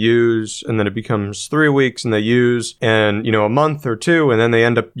and then they use, and then it becomes 3 weeks and they use, and, a month or two, and then they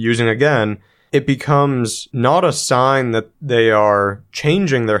end up using again, it becomes not a sign that they are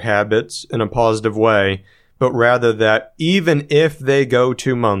changing their habits in a positive way, but rather that even if they go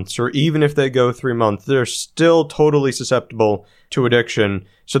 2 months or even if they go 3 months, they're still totally susceptible to addiction.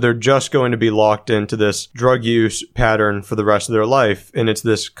 So they're just going to be locked into this drug use pattern for the rest of their life. And it's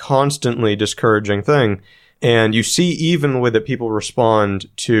this constantly discouraging thing. And you see even with it, people respond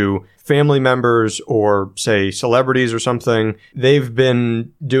to family members or, say, celebrities or something. They've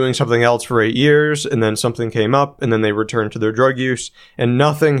been doing something else for 8 years, and then something came up, and then they returned to their drug use, and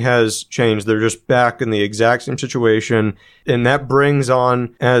nothing has changed. They're just back in the exact same situation. And that brings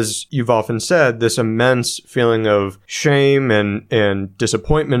on, as you've often said, this immense feeling of shame and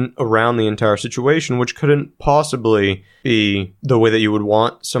disappointment around the entire situation, which couldn't possibly be the way that you would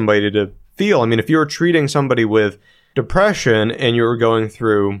want somebody to feel. I mean, if you were treating somebody with depression and you were going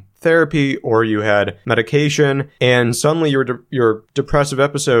through therapy or you had medication and suddenly your depressive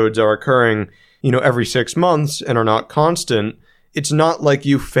episodes are occurring, every 6 months and are not constant, it's not like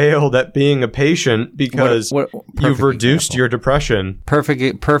you failed at being a patient because you've reduced your depression.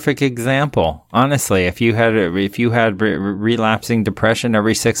 Perfect example. Honestly, if you had relapsing depression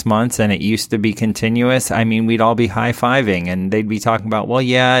every 6 months and it used to be continuous, I mean, we'd all be high-fiving and they'd be talking about, well,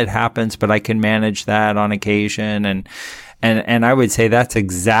 yeah, it happens, but I can manage that on occasion. And I would say that's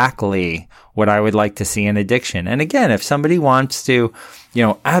exactly what I would like to see in addiction. And again, if somebody wants to,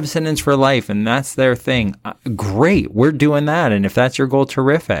 abstinence for life and that's their thing, great, we're doing that. And if that's your goal,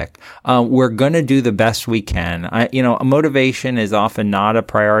 terrific. We're going to do the best we can. Motivation is often not a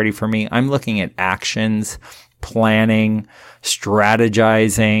priority for me. I'm looking at actions, planning,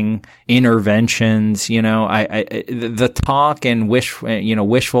 strategizing, interventions, the talk and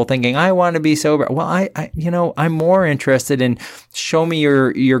wishful thinking, I want to be sober. Well, I'm more interested in show me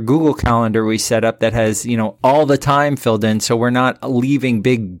your Google Calendar we set up that has, all the time filled in. So we're not leaving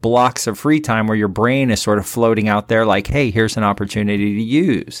big blocks of free time where your brain is sort of floating out there like, hey, here's an opportunity to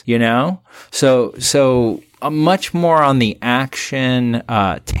use, So much more on the action,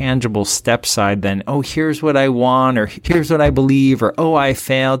 tangible step side than, oh, here's what I want, or here's what I believe, or, oh, I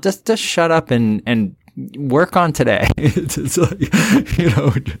failed. Just shut up and work on today. It's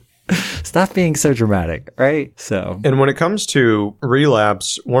like, stop being so dramatic, right? And when it comes to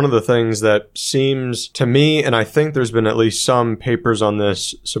relapse, one of the things that seems to me, and I think there's been at least some papers on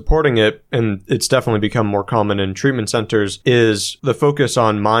this supporting it, and it's definitely become more common in treatment centers, is the focus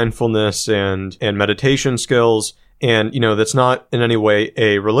on mindfulness and meditation skills. And, that's not in any way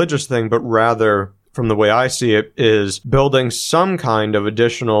a religious thing, but rather, from the way I see it, is building some kind of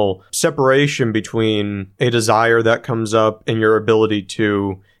additional separation between a desire that comes up and your ability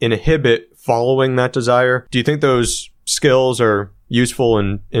to inhibit following that desire. Do you think those skills are useful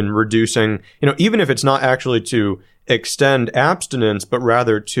in reducing, even if it's not actually to extend abstinence, but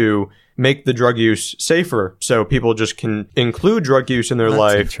rather to make the drug use safer so people just can include drug use in their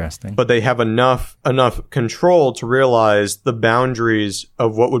life, but they have enough control to realize the boundaries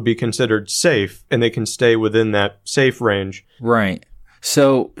of what would be considered safe and they can stay within that safe range. Right.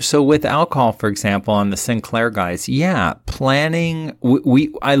 So with alcohol, for example, on the Sinclair guys, yeah, planning,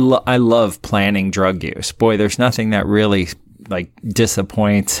 I love planning drug use. Boy, there's nothing that really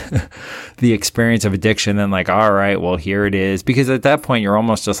disappoints the experience of addiction and all right, well, here it is. Because at that point, you're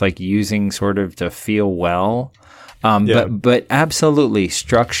almost just using sort of to feel well. But absolutely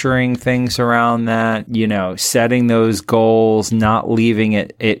structuring things around that, setting those goals, not leaving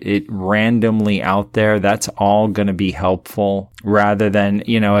it randomly out there. That's all going to be helpful rather than,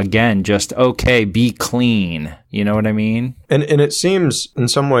 again, just, okay, be clean. You know what I mean? And it seems in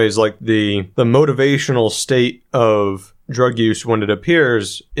some ways like the motivational state of drug use when it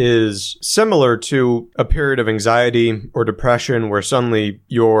appears is similar to a period of anxiety or depression where suddenly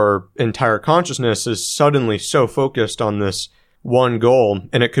your entire consciousness is suddenly so focused on this one goal,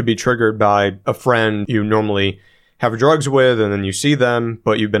 and it could be triggered by a friend you normally have drugs with, and then you see them,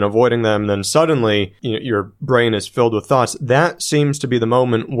 but you've been avoiding them, then suddenly your brain is filled with thoughts. That seems to be the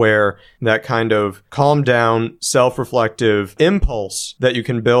moment where that kind of calm down, self-reflective impulse that you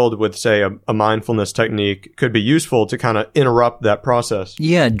can build with, say, a mindfulness technique could be useful to kind of interrupt that process.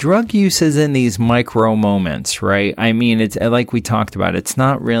 Yeah, drug use is in these micro moments, right? I mean, it's like we talked about, it's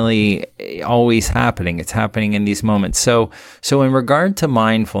not really always happening. It's happening in these moments. So in regard to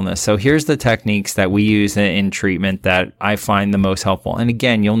mindfulness, so here's the techniques that we use in treatment that I find the most helpful. And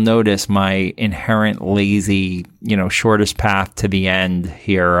again, you'll notice my inherent lazy, shortest path to the end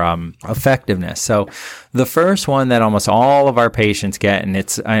here, effectiveness. So the first one that almost all of our patients get, and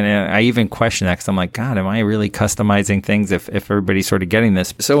I even question that because I'm like, God, am I really customizing things if everybody's sort of getting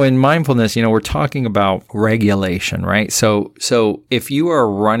this? So in mindfulness, we're talking about regulation, right? So if you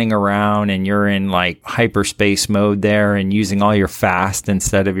are running around and you're in hyperspace mode there and using all your fast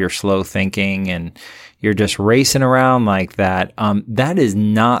instead of your slow thinking and you're just racing around like that, that is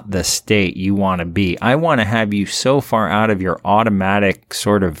not the state you want to be. I want to have you so far out of your automatic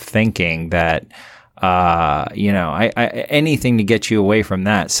sort of thinking that anything to get you away from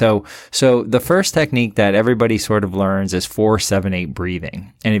that. So the first technique that everybody sort of learns is 4-7-8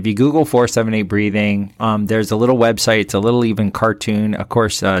 breathing. And if you Google 4-7-8 breathing, there's a little website. It's a little even cartoon. Of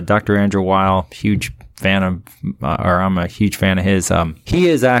course, Dr. Andrew Weil, huge fan of, I'm a huge fan of his.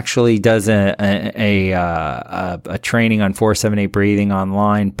 He actually does a training on 4-7-8 breathing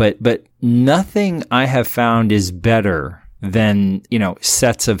online, but nothing I have found is better than,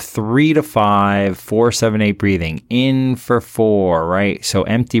 sets of 3 to 5, 4-7-8 breathing. In for 4, right? So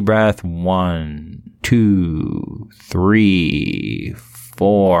empty breath, 1, 2, 3,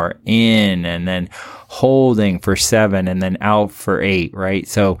 4, in, and then holding for 7, and then out for 8, right?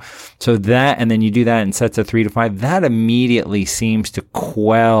 So that, and then you do that in sets of 3 to 5, that immediately seems to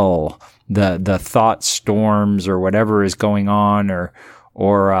quell the thought storms or whatever is going on, or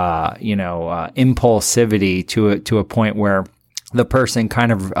impulsivity to a point where the person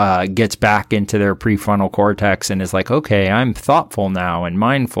kind of gets back into their prefrontal cortex and is like, okay, I'm thoughtful now and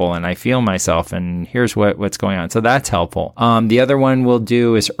mindful and I feel myself and here's what's going on. So that's helpful. The other one we'll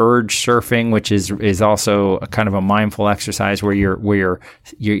do is urge surfing, which is also a kind of a mindful exercise where you're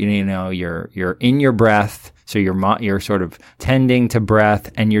in your breath. So you're sort of tending to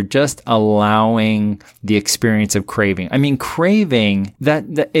breath and you're just allowing the experience of craving. I mean, craving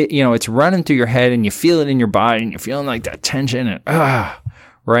it's running through your head and you feel it in your body and you're feeling like that tension and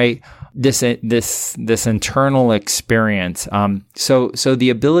right? This internal experience. So the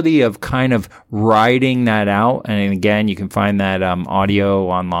ability of kind of riding that out, and again, you can find that audio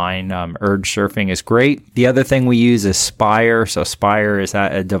online. Urge surfing is great. The other thing we use is Spire. So Spire is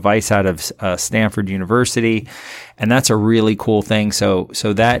a device out of Stanford University, and that's a really cool thing. So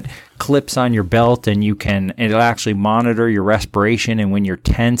that clips on your belt, and it'll actually monitor your respiration, and when you're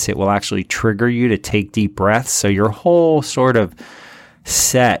tense, it will actually trigger you to take deep breaths. So your whole sort of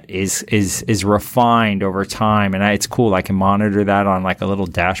set is refined over time, and it's cool. I can monitor that on like a little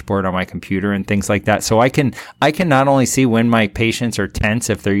dashboard on my computer and things like that. So I can not only see when my patients are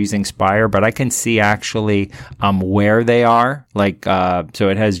tense if they're using Spire, but I can see actually where they are. Like so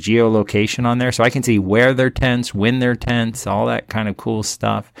it has geolocation on there, so I can see where they're tense, when they're tense, all that kind of cool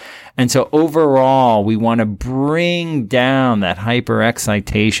stuff. And so overall, we want to bring down that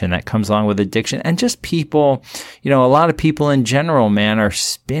hyperexcitation that comes along with addiction, and just people, a lot of people in general, man, are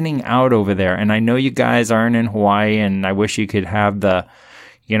spinning out over there. And I know you guys aren't in Hawaii, and I wish you could have the,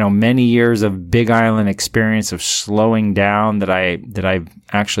 many years of Big Island experience of slowing down that I've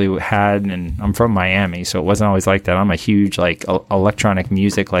actually had. And I'm from Miami, so it wasn't always like that. I'm a huge electronic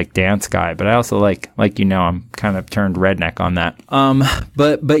music dance guy, but I also I'm kind of turned redneck on that.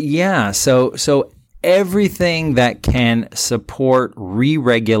 But yeah, so everything that can support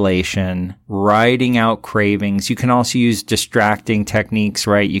re-regulation, riding out cravings. You can also use distracting techniques,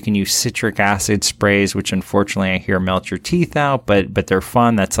 right? You can use citric acid sprays, which unfortunately I hear melt your teeth out, but they're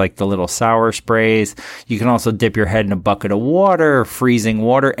fun. That's like the little sour sprays. You can also dip your head in a bucket of water, freezing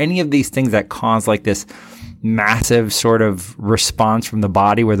water, any of these things that cause like this massive sort of response from the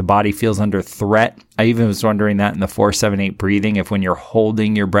body where the body feels under threat. I even was wondering that in the 4-7-8 breathing, if when you're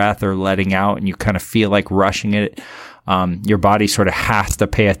holding your breath or letting out and you kind of feel like rushing it, your body sort of has to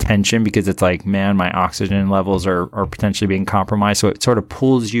pay attention because it's like, man, my oxygen levels are potentially being compromised. So it sort of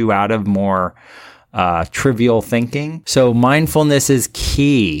pulls you out of more trivial thinking. So mindfulness is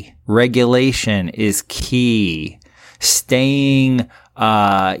key. Regulation is key. Staying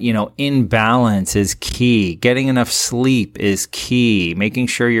in balance is key. Getting enough sleep is key. Making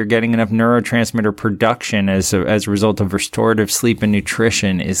sure you're getting enough neurotransmitter production as a result of restorative sleep and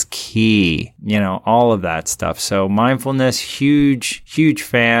nutrition is key. All of that stuff. So mindfulness, huge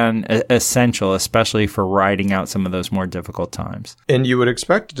fan, essential, especially for riding out some of those more difficult times. And you would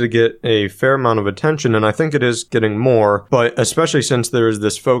expect it to get a fair amount of attention, and I think it is getting more, but especially since there is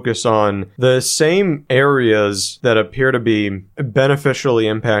this focus on the same areas that appear to be beneficially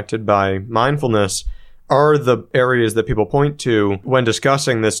impacted by mindfulness are the areas that people point to when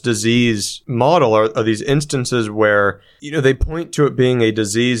discussing this disease model, are these instances where, they point to it being a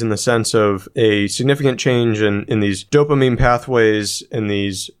disease in the sense of a significant change in these dopamine pathways, in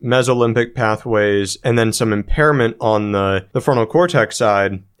these mesolimbic pathways, and then some impairment on the frontal cortex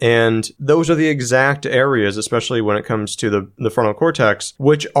side. And those are the exact areas, especially when it comes to the frontal cortex,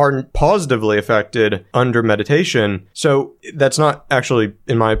 which are positively affected under meditation. So that's not actually,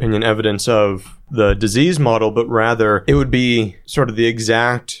 in my opinion, evidence of the disease model, but rather it would be sort of the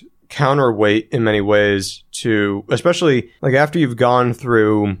exact counterweight in many ways to, especially like after you've gone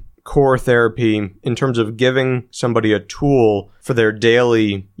through core therapy in terms of giving somebody a tool for their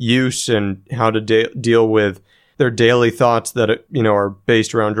daily use and how to deal with their daily thoughts that, are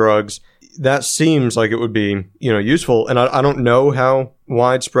based around drugs. That seems like it would be, useful. And I don't know how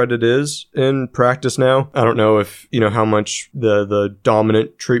widespread it is in practice now. I don't know if, how much the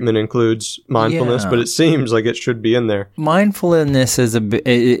dominant treatment includes mindfulness, but it seems like it should be in there. Mindfulness is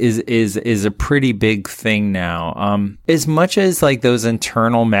a pretty big thing now. As much as like those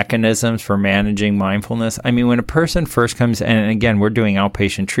internal mechanisms for managing mindfulness, I mean, when a person first comes, and again, we're doing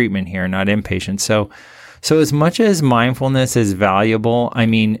outpatient treatment here, not inpatient. So as much as mindfulness is valuable, I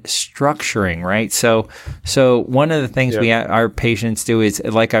mean, structuring, right? So one of the things our patients do is,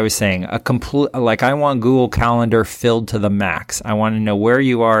 like I was saying, I want Google Calendar filled to the max. I want to know where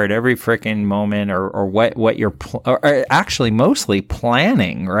you are at every freaking moment, or what you're, or actually mostly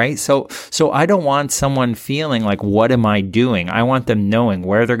planning, right? So I don't want someone feeling like, what am I doing? I want them knowing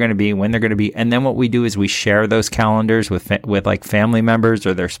where they're going to be, when they're going to be. And then what we do is we share those calendars with like family members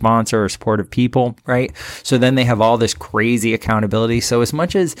or their sponsor or supportive people, right? So then they have all this crazy accountability. So as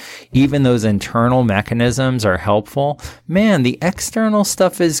much as even those internal mechanisms are helpful, man, the external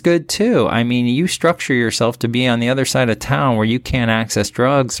stuff is good too. I mean, you structure yourself to be on the other side of town where you can't access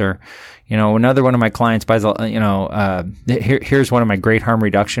drugs, or, another one of my clients buys, here's one of my great harm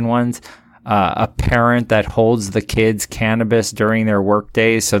reduction ones. A parent that holds the kids cannabis during their work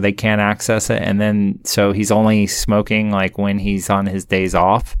days so they can't access it. And then, so he's only smoking like when he's on his days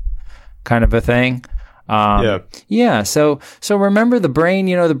off, kind of a thing. So remember the brain,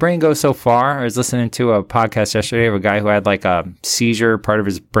 the brain goes so far. I was listening to a podcast yesterday of a guy who had like a seizure, part of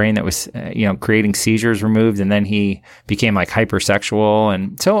his brain that was, creating seizures removed. And then he became like hypersexual.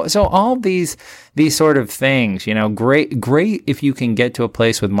 And so all these sort of things, great if you can get to a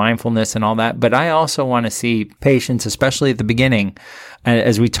place with mindfulness and all that. But I also want to see patients, especially at the beginning,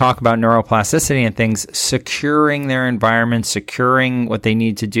 as we talk about neuroplasticity and things, securing their environment, securing what they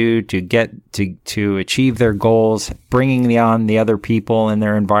need to do to get to achieve their goals, bringing on the other people in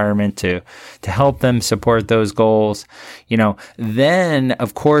their environment to help them support those goals. Then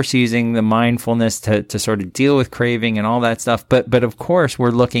of course using the mindfulness to sort of deal with craving and all that stuff. But of course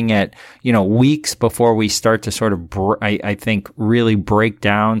we're looking at weeks before we start to sort of I think really break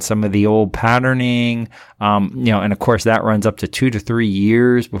down some of the old patterning. And of course that runs up to 2 to 3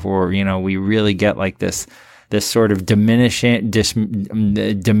 years before, we really get like this sort of diminished,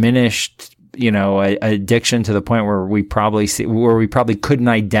 addiction to the point where we probably couldn't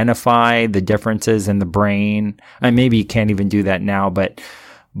identify the differences in the brain. And maybe you can't even do that now, but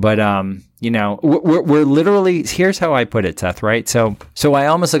we're literally, here's how I put it, Seth, right? So I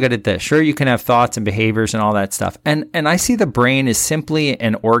almost look at it this, sure, you can have thoughts and behaviors and all that stuff. And I see the brain as simply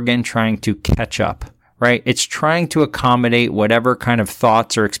an organ trying to catch up. Right? It's trying to accommodate whatever kind of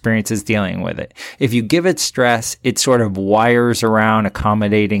thoughts or experiences dealing with it. If you give it stress, it sort of wires around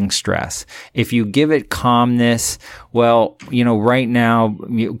accommodating stress. If you give it calmness, well, right now,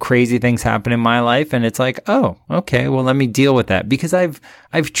 crazy things happen in my life and it's like, oh, okay, well, let me deal with that because I've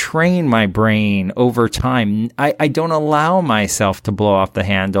trained my brain over time. I don't allow myself to blow off the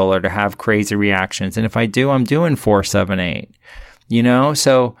handle or to have crazy reactions. And if I do, I'm doing 4, 7, 8,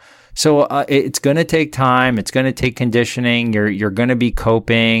 So it's going to take time. It's going to take conditioning. You're going to be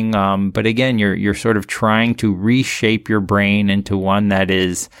coping. But again, you're sort of trying to reshape your brain into one that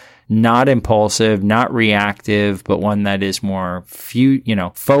is not impulsive, not reactive, but one that is more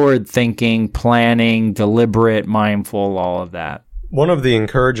forward thinking, planning, deliberate, mindful, all of that. One of the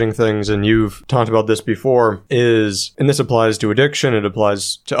encouraging things, and you've talked about this before, is, and this applies to addiction, it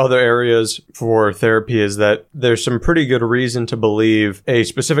applies to other areas for therapy, is that there's some pretty good reason to believe a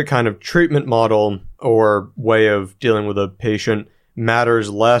specific kind of treatment model or way of dealing with a patient matters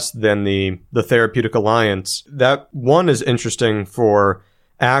less than the therapeutic alliance. That one is interesting for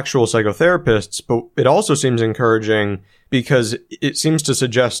actual psychotherapists, but it also seems encouraging because it seems to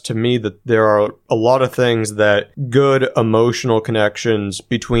suggest to me that there are a lot of things that good emotional connections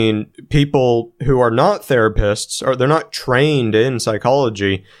between people who are not therapists, or they're not trained in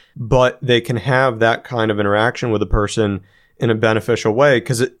psychology, but they can have that kind of interaction with a person in a beneficial way.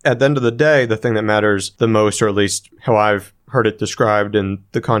 Because at the end of the day, the thing that matters the most, or at least how I've heard it described in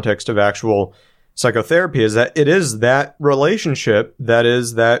the context of actual psychotherapy, is that it is that relationship that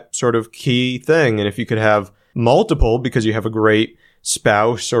is that sort of key thing. And if you could have multiple because you have a great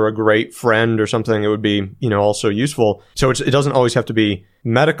spouse or a great friend or something, it would be, also useful. So it doesn't always have to be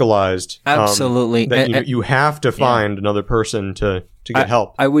medicalized. Absolutely. That you have to find another person to to get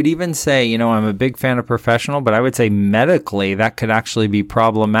help. I would even say, I'm a big fan of professional, but I would say medically that could actually be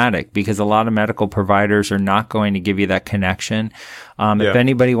problematic because a lot of medical providers are not going to give you that connection. If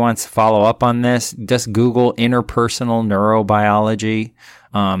anybody wants to follow up on this, just Google interpersonal neurobiology.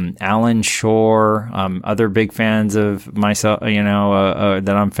 Alan Shore, other big fans of myself, that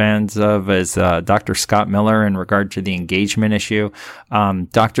I'm fans of is, Dr. Scott Miller in regard to the engagement issue.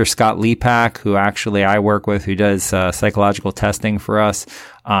 Dr. Scott Lepak, who actually I work with, who does, psychological testing for us.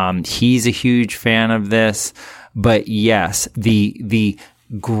 He's a huge fan of this, but yes, the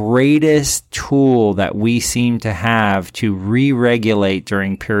greatest tool that we seem to have to re-regulate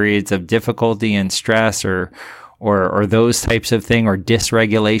during periods of difficulty and stress or those types of thing, or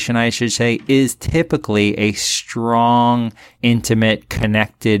dysregulation, I should say, is typically a strong, intimate,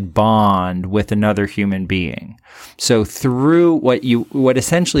 connected bond with another human being. So through what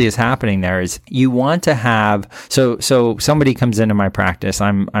essentially is happening there is you want to have, so somebody comes into my practice.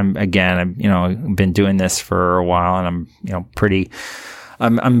 I've been doing this for a while and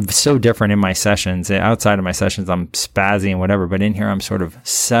I'm so different in my sessions. Outside of my sessions, I'm spazzy and whatever, but in here, I'm sort of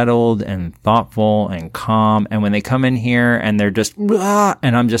settled and thoughtful and calm. And when they come in here and they're just,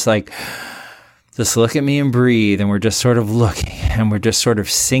 and I'm just like, just look at me and breathe. And we're just sort of looking and we're just sort of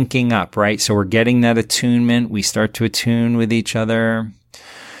syncing up, right? So we're getting that attunement. We start to attune with each other.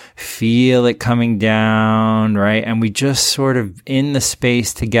 Feel it coming down, right? And we just sort of in the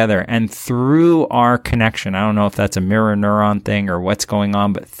space together. And through our connection, I don't know if that's a mirror neuron thing or what's going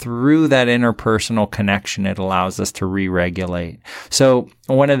on, but through that interpersonal connection, it allows us to re-regulate. So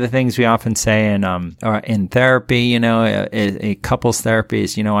one of the things we often say in therapy, a couples therapy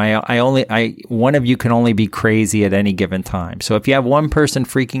is, one of you can only be crazy at any given time. So if you have one person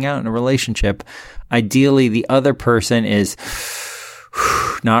freaking out in a relationship, ideally the other person is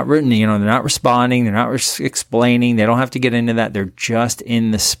not written, they're not responding, they're not explaining, they don't have to get into that, they're just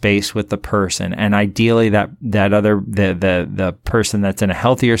in the space with the person. And ideally the person that's in a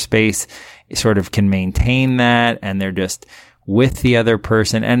healthier space sort of can maintain that, and they're just with the other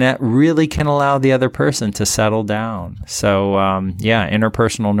person, and that really can allow the other person to settle down. So,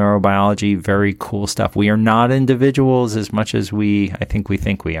 interpersonal neurobiology, very cool stuff. We are not individuals as much as I think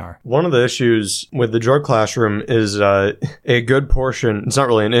we are. One of the issues with the drug classroom is a good portion, it's not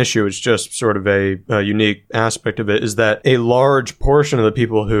really an issue, it's just sort of a unique aspect of it, is that a large portion of the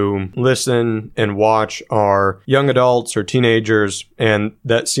people who listen and watch are young adults or teenagers, and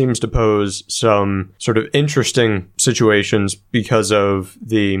that seems to pose some sort of interesting situations because of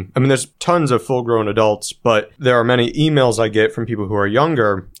there's tons of full-grown adults, but there are many emails I get from people who are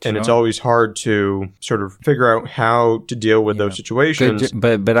younger, and it's always hard to sort of figure out how to deal with those situations.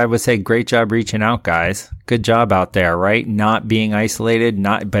 But I would say great job reaching out, guys. Good job out there, right? Not being isolated,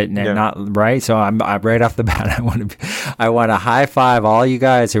 not right. So I'm right off the bat. I want to high five all you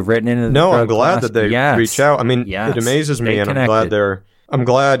guys who've written into the I'm glad that they reach out. It amazes me, and I'm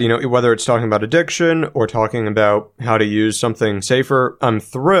glad, whether it's talking about addiction or talking about how to use something safer, I'm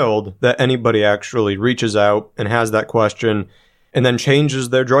thrilled that anybody actually reaches out and has that question and then changes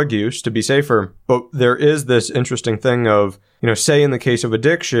their drug use to be safer. But there is this interesting thing of, say in the case of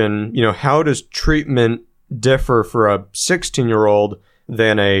addiction, how does treatment differ for a 16-year-old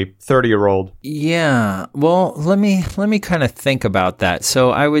than a 30-year-old? Yeah. Well, let me kind of think about that.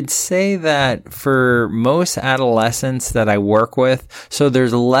 So I would say that for most adolescents that I work with, so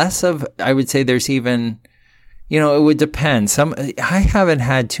there's less of, I would say there's even, it would depend. I haven't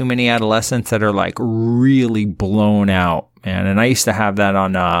had too many adolescents that are like really blown out, man. And I used to have that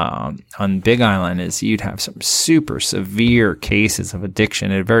on Big Island, is you'd have some super severe cases of addiction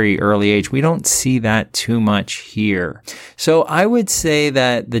at a very early age. We don't see that too much here. So I would say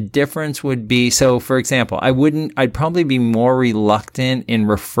that the difference would be, so for example, I'd probably be more reluctant in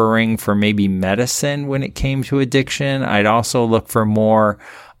referring for maybe medicine when it came to addiction. I'd also look for more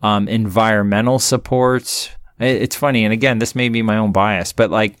environmental supports. It's funny, and again, this may be my own bias,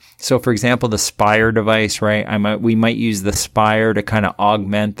 but so for example, the Spire device, right? We might use the Spire to kind of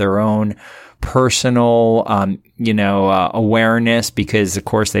augment their own personal, awareness, because of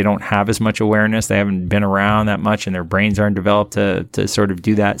course they don't have as much awareness. They haven't been around that much, and their brains aren't developed to sort of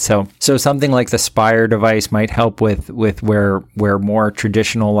do that. So something like the Spire device might help with where more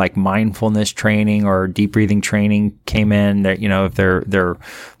traditional like mindfulness training or deep breathing training came in. That if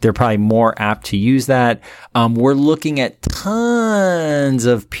they're probably more apt to use that. We're looking at tons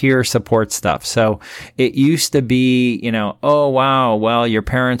of peer support stuff. So it used to be, oh wow, well your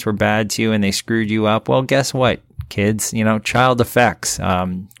parents were bad to you and they screwed you up. Well, guess what? kids, child effects,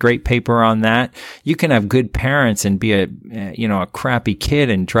 great paper on that. You can have good parents and be a crappy kid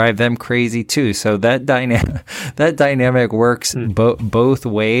and drive them crazy too. So that dynamic works both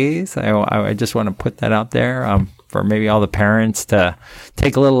ways. I just want to put that out there, for maybe all the parents to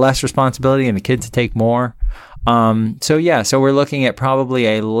take a little less responsibility and the kids to take more. So we're looking at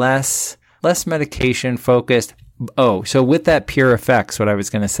probably a less medication focused. So with that peer effects, what I was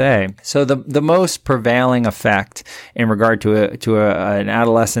going to say. So the most prevailing effect in regard to an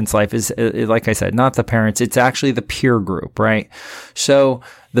adolescent's life is, like I said, not the parents. It's actually the peer group, right? So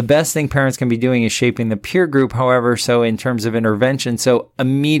the best thing parents can be doing is shaping the peer group. However, so in terms of intervention, so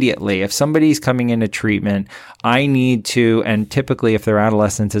immediately, if somebody's coming into treatment, I need to, and typically if they're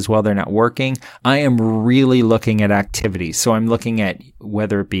adolescents as well, they're not working, I am really looking at activities. So I'm looking at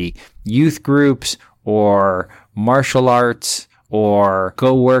whether it be youth groups or martial arts, or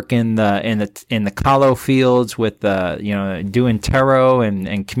go work in the Kalo fields with doing tarot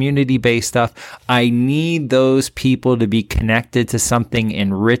and community based stuff. I need those people to be connected to something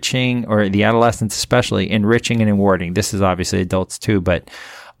enriching, or the adolescents especially, enriching and rewarding. This is obviously adults too, but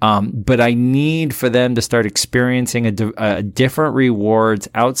I need for them to start experiencing a different rewards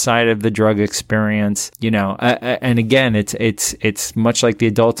outside of the drug experience, and again, it's much like the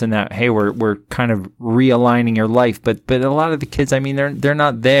adults in that, hey, we're kind of realigning your life, but a lot of the kids, I mean, they're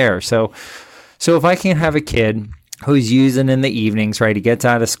not there. So if I can have a kid who's using in the evenings, right? He gets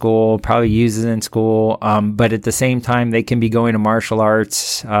out of school, probably uses in school, but at the same time, they can be going to martial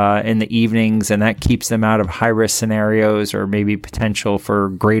arts in the evenings, and that keeps them out of high-risk scenarios or maybe potential for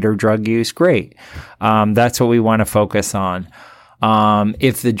greater drug use. Great. That's what we want to focus on.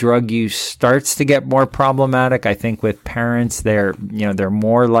 If the drug use starts to get more problematic, I think with parents, they're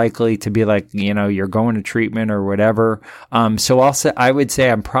more likely to be like, you're going to treatment or whatever. So I would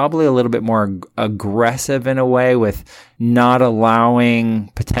say I'm probably a little bit more aggressive in a way with not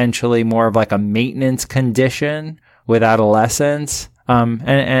allowing potentially more of like a maintenance condition with adolescents.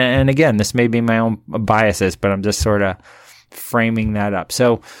 And again, this may be my own biases, but I'm just sort of framing that up.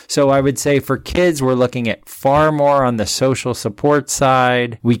 So I would say for kids, we're looking at far more on the social support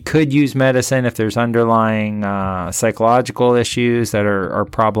side. We could use medicine if there's underlying psychological issues that are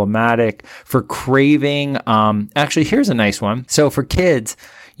problematic. For craving, actually, here's a nice one. So for kids,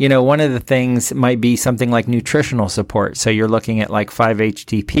 one of the things might be something like nutritional support. So you're looking at like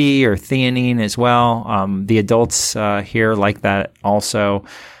 5-HTP or theanine as well. The adults here like that also.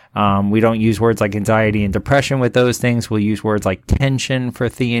 We don't use words like anxiety and depression with those things. We'll use words like tension for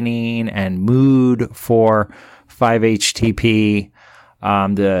theanine and mood for 5-HTP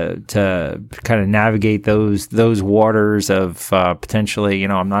to kind of navigate those waters of potentially,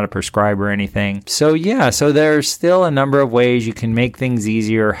 I'm not a prescriber or anything. So there's still a number of ways you can make things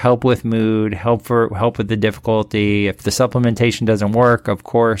easier, help with mood, help with the difficulty. If the supplementation doesn't work, of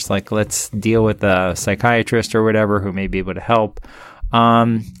course, like let's deal with a psychiatrist or whatever who may be able to help.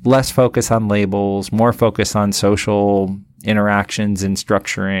 Less focus on labels, more focus on social interactions and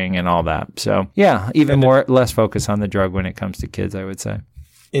structuring and all that. So less focus on the drug when it comes to kids, I would say.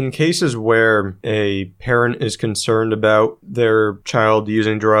 In cases where a parent is concerned about their child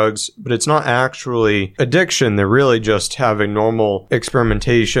using drugs, but it's not actually addiction, they're really just having normal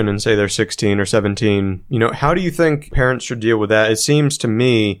experimentation and say they're 16 or 17, how do you think parents should deal with that? It seems to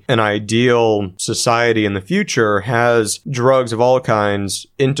me an ideal society in the future has drugs of all kinds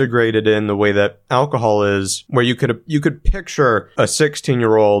integrated in the way that alcohol is, where you could picture a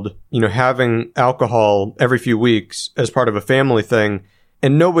 16-year-old, having alcohol every few weeks as part of a family thing.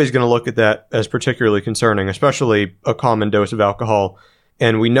 And nobody's going to look at that as particularly concerning, especially a common dose of alcohol.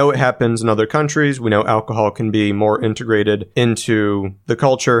 And we know it happens in other countries. We know alcohol can be more integrated into the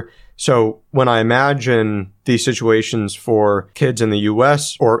culture. So when I imagine these situations for kids in the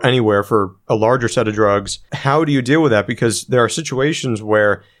US or anywhere for a larger set of drugs, how do you deal with that? Because there are situations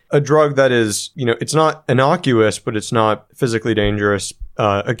where a drug that is, it's not innocuous, but it's not physically dangerous,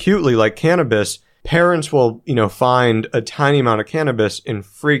 acutely like cannabis, parents will, find a tiny amount of cannabis and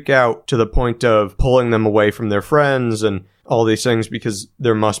freak out to the point of pulling them away from their friends and all these things because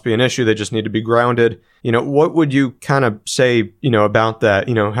there must be an issue. They just need to be grounded. What would you kind of say, about that,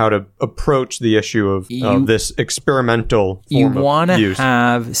 how to approach the issue of this experimental form of use? You want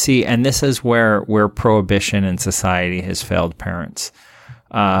to and this is where prohibition in society has failed parents.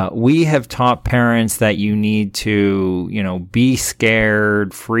 We have taught parents that you need to, be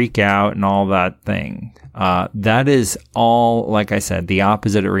scared, freak out, and all that thing. That is all, like I said, the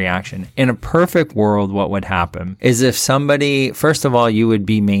opposite of reaction. In a perfect world, what would happen is if somebody, first of all, you would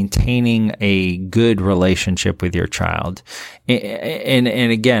be maintaining a good relationship with your child. And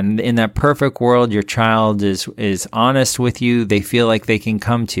again, in that perfect world, your child is honest with you. They feel like they can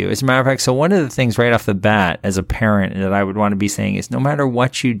come to you. As a matter of fact, so one of the things right off the bat as a parent that I would want to be saying is no matter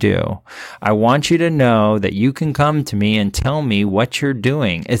what you do, I want you to know that you can come to me and tell me what you're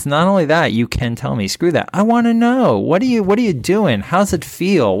doing. It's not only that, you can tell me, screw that. I want to know, what are you doing? How's it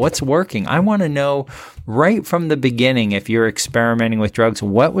feel? What's working? I want to know right from the beginning, if you're experimenting with drugs,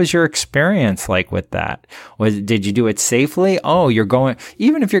 what was your experience like with that? Did you do it safely? Oh,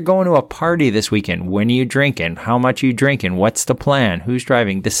 even if you're going to a party this weekend, when are you drinking? How much are you drinking? What's the plan? Who's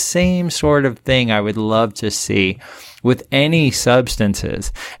driving? The same sort of thing I would love to see with any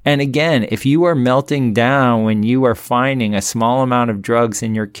substances. And again, if you are melting down when you are finding a small amount of drugs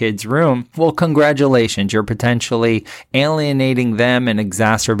in your kid's room, well, congratulations. You're potentially alienating them and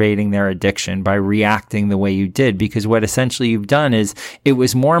exacerbating their addiction by reacting the way you did. Because what essentially you've done is it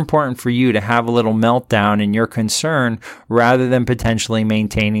was more important for you to have a little meltdown in your concern rather than potentially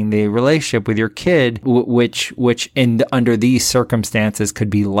maintaining the relationship with your kid, which under these circumstances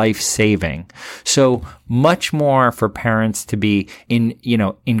could be life-saving. So much more for parents to be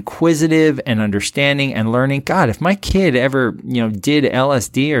inquisitive and understanding and learning. God, if my kid ever, did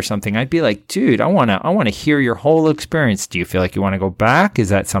LSD or something, I'd be like, dude, I want to hear your whole experience. Do you feel like you want to go back? Is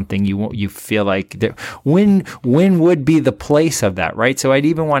that something you feel like that? When would be the place of that, right? So I'd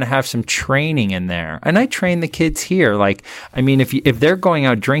even want to have some training in there. And I train the kids here. Like, I mean, if they're going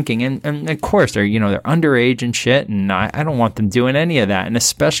out drinking and of course they're underage and shit. And I don't want them doing any of that. And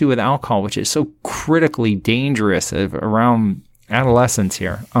especially with alcohol, which is so critically dangerous around adolescence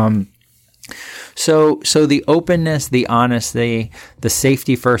here. So the openness, the honesty, the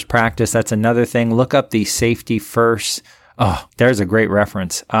safety first practice, that's another thing. Look up the safety first. Oh, there's a great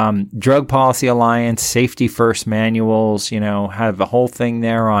reference. Drug Policy Alliance, safety first manuals, have the whole thing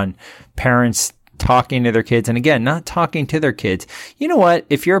there on parents talking to their kids. And again, not talking to their kids. You know what?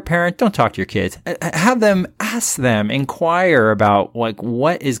 If you're a parent, don't talk to your kids. Have them, ask them, inquire about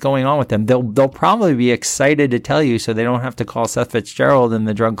what is going on with them. They'll probably be excited to tell you so they don't have to call Seth Fitzgerald in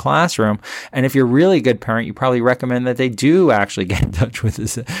the drug classroom. And if you're a really good parent, you probably recommend that they do actually get in touch with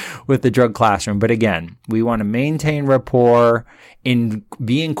the drug classroom. But again, we want to maintain rapport,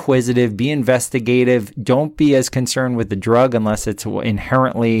 be inquisitive, be investigative. Don't be as concerned with the drug unless it's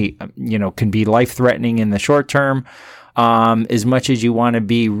inherently, can be life-threatening in the short term, as much as you want to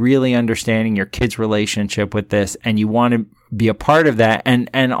be really understanding your kid's relationship with this, and you want to be a part of that,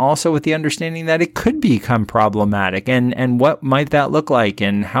 and also with the understanding that it could become problematic, and what might that look like,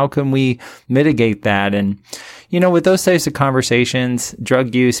 and how can we mitigate that? And, with those types of conversations,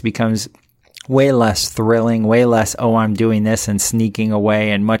 drug use becomes way less thrilling, way less, oh, I'm doing this and sneaking away,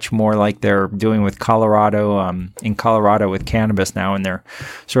 and much more like they're doing with in Colorado with cannabis now, and they're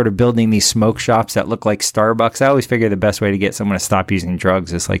sort of building these smoke shops that look like Starbucks. I always figure the best way to get someone to stop using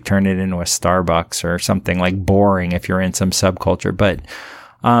drugs is like turn it into a Starbucks or something like boring if you're in some subculture. But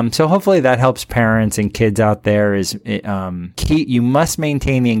so hopefully that helps parents and kids out there. Is key. You must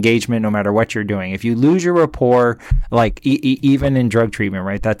maintain the engagement no matter what you're doing. If you lose your rapport, like even in drug treatment,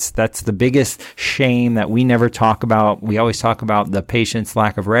 right? That's the biggest shame that we never talk about. We always talk about the patient's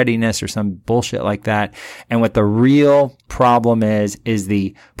lack of readiness or some bullshit like that. And what the real problem is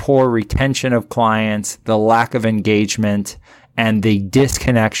the poor retention of clients, the lack of engagement, and the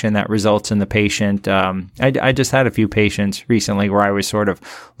disconnection that results in the patient. I just had a few patients recently where I was sort of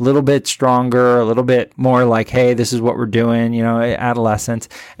a little bit stronger, a little bit more like, hey, this is what we're doing, adolescents.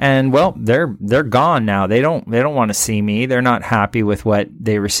 And well, they're gone now. They don't want to see me. They're not happy with what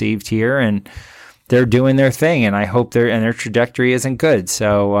they received here, and they're doing their thing, and I hope their trajectory isn't good.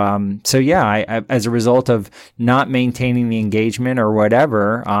 So yeah, I as a result of not maintaining the engagement or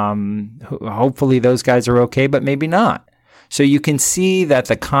whatever, hopefully those guys are okay, but maybe not. So you can see that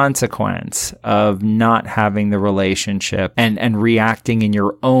the consequence of not having the relationship and reacting in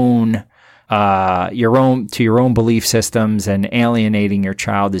your own belief systems and alienating your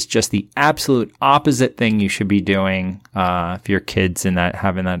child is just the absolute opposite thing you should be doing if your kid's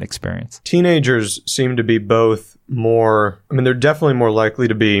having that experience. Teenagers seem to be both they're definitely more likely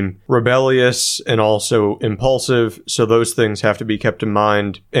to be rebellious and also impulsive. So those things have to be kept in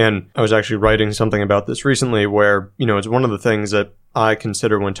mind. And I was actually writing something about this recently where, it's one of the things that I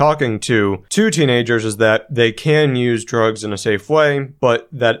consider when talking to teenagers is that they can use drugs in a safe way, but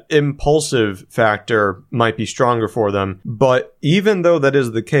that impulsive factor might be stronger for them. But even though that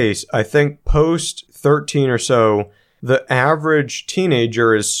is the case, I think post 13 or so, the average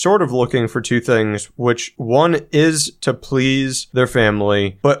teenager is sort of looking for two things, which one is to please their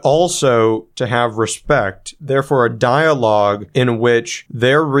family, but also to have respect. Therefore, a dialogue in which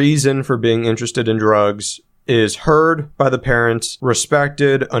their reason for being interested in drugs is heard by the parents,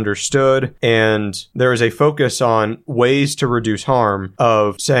 respected, understood, and there is a focus on ways to reduce harm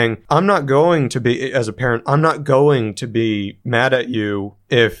of saying, I'm not going to be, as a parent, I'm not going to be mad at you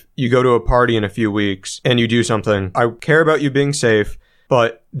if you go to a party in a few weeks and you do something. I care about you being safe,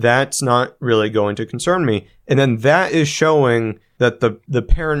 but that's not really going to concern me. And then that is showing that the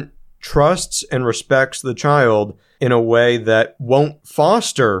parent trusts and respects the child in a way that won't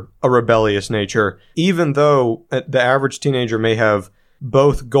foster a rebellious nature, even though the average teenager may have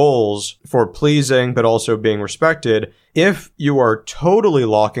both goals for pleasing but also being respected. If you are totally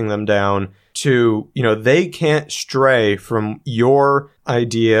locking them down to, they can't stray from your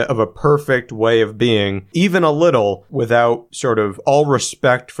idea of a perfect way of being, even a little, without sort of all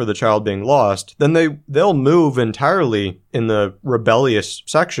respect for the child being lost, then they'll move entirely in the rebellious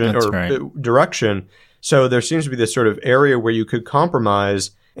section direction. So there seems to be this sort of area where you could compromise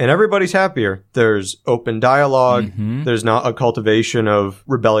and everybody's happier. There's open dialogue. Mm-hmm. There's not a cultivation of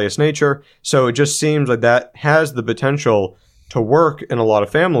rebellious nature. So it just seems like that has the potential to work in a lot of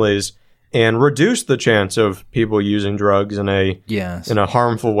families and reduce the chance of people using drugs in a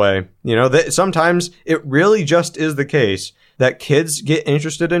harmful way. Sometimes it really just is the case that kids get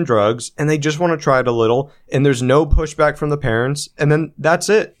interested in drugs and they just want to try it a little and there's no pushback from the parents, and then that's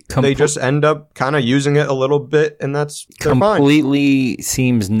it. They just end up kind of using it a little bit and they're completely fine.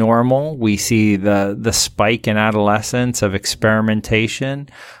 Seems normal. We see the spike in adolescence of experimentation.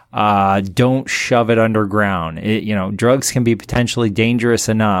 Don't shove it underground. Drugs can be potentially dangerous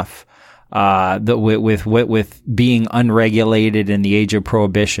enough with being unregulated in the age of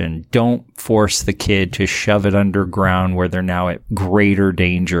prohibition. Don't force the kid to shove it underground where they're now at greater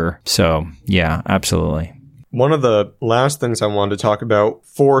danger. So, yeah, absolutely. One of the last things I wanted to talk about,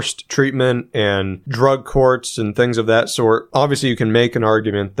 forced treatment and drug courts and things of that sort. Obviously, you can make an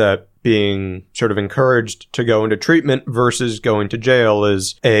argument that being sort of encouraged to go into treatment versus going to jail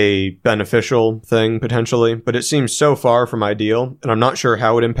is a beneficial thing potentially, but it seems so far from ideal, and I'm not sure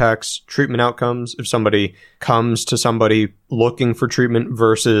how it impacts treatment outcomes if somebody comes to somebody looking for treatment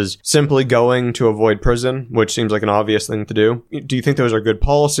versus simply going to avoid prison, which seems like an obvious thing to do. Do you think those are good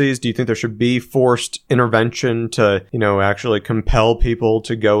policies? Do you think there should be forced intervention to, actually compel people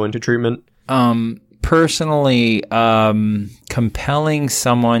to go into treatment? Personally, compelling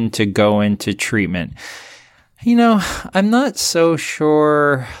someone to go into treatment, I'm not so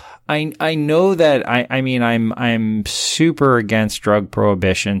sure. I know that I'm super against drug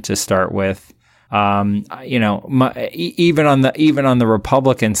prohibition to start with. Even on the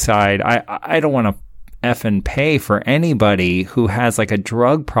Republican side, I don't want to effing pay for anybody who has like a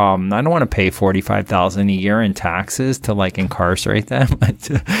drug problem. I don't want to pay $45,000 a year in taxes to like incarcerate them.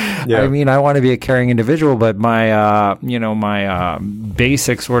 Yeah. I want to be a caring individual, but my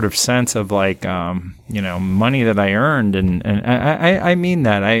basic sort of sense of like money that I earned, and I mean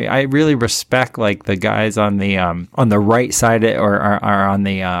that I really respect like the guys on the right side or on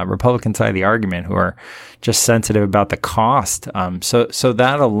the Republican side of the argument who are just sensitive about the cost. So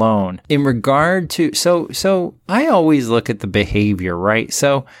that alone, in regard to, so I always look at the behavior, right?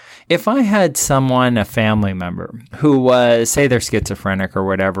 So if I had someone, a family member who was, say they're schizophrenic or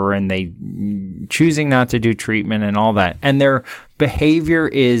whatever, and they choosing not to do treatment and all that, and their behavior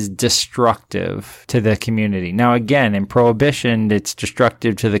is destructive to the community. Now, again, in prohibition, it's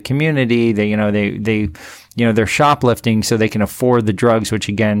destructive to the community. They're shoplifting so they can afford the drugs, which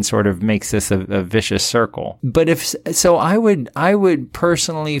again sort of makes this a vicious circle. But I would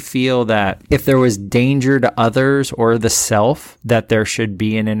personally feel that if there was danger to others or the self, that there should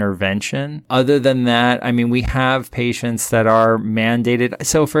be an intervention. Other than that, we have patients that are mandated.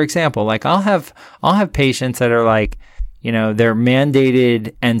 So for example, like I'll have patients that are like, they're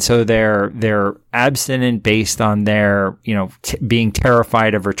mandated, and so they're abstinent based on their, being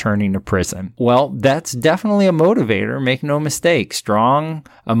terrified of returning to prison. Well, that's definitely a motivator. Make no mistake. Strong,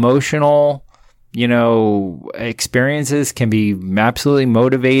 emotional, experiences can be absolutely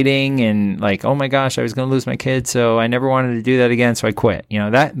motivating, and like, oh my gosh, I was going to lose my kid, so I never wanted to do that again, so I quit.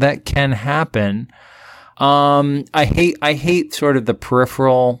 That can happen. I hate sort of the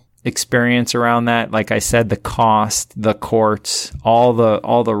peripheral experience around that. Like I said, the cost, the courts, all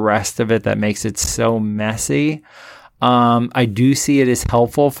the rest of it that makes it so messy. I do see it as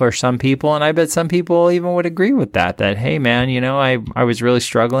helpful for some people, and I bet some people even would agree with that, hey man, I was really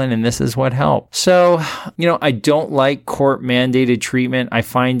struggling and this is what helped. So, I don't like court mandated treatment. I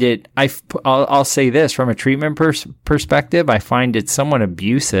find it, I'll say this from a treatment perspective, I find it somewhat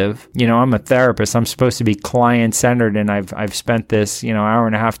abusive. I'm a therapist. I'm supposed to be client centered, and I've spent this, hour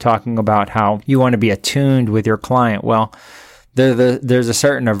and a half talking about how you want to be attuned with your client. Well, there's a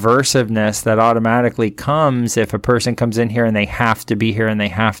certain aversiveness that automatically comes if a person comes in here and they have to be here and they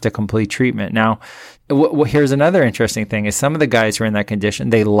have to complete treatment. Now, here's another interesting thing is some of the guys who are in that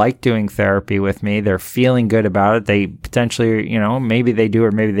condition, they like doing therapy with me. They're feeling good about it. They potentially, maybe they do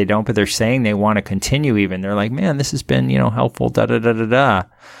or maybe they don't, but they're saying they want to continue even. They're like, man, this has been, helpful, da-da-da-da-da.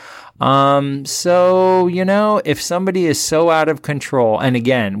 So, if somebody is so out of control, and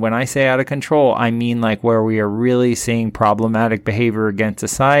again, when I say out of control, I mean like where we are really seeing problematic behavior against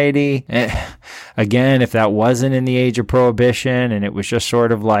society. Again, if that wasn't in the age of prohibition and it was just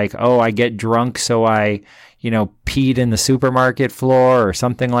sort of like, oh, I get drunk, so I, peed in the supermarket floor or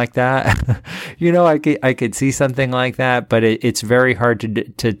something like that. I could see something like that, but it's very hard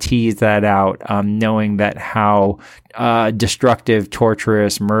to tease that out, knowing that how destructive,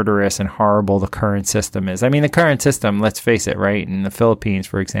 torturous, murderous, and horrible the current system is. I mean, the current system, let's face it, right? In the Philippines,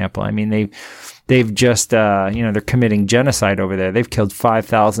 for example, I mean, they've just, they're committing genocide over there. They've killed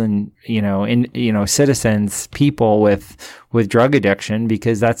 5,000, citizens, people with drug addiction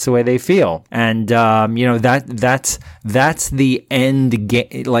because that's the way they feel. And, that's the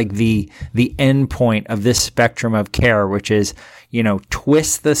end like the end point of this spectrum of care, which is,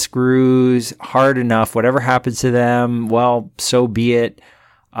 twist the screws hard enough, whatever happens to them, well, so be it.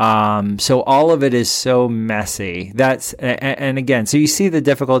 So all of it is so messy. And again, so you see the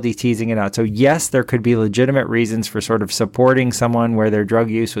difficulty teasing it out. So yes, there could be legitimate reasons for sort of supporting someone where their drug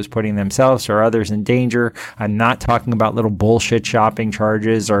use was putting themselves or others in danger. I'm not talking about little bullshit shopping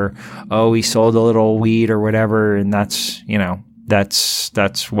charges or, oh, he sold a little weed or whatever. And that's,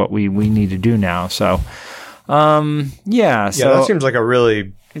 that's what we need to do now. So, So that seems like a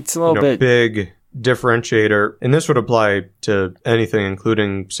really, it's a little bit big differentiator, and this would apply to anything,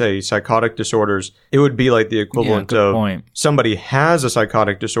 including, say, psychotic disorders. It would be like the equivalent of somebody has a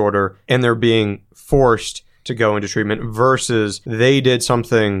psychotic disorder and they're being forced to go into treatment versus they did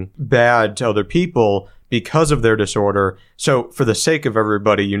something bad to other people because of their disorder. So for the sake of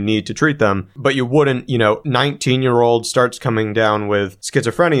everybody, you need to treat them, but you wouldn't, 19-year-old starts coming down with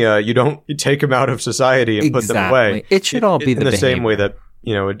schizophrenia. You take them out of society and put them away. It should all be in the same way that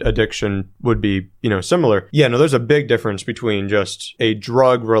addiction would be, similar. Yeah, no, there's a big difference between just a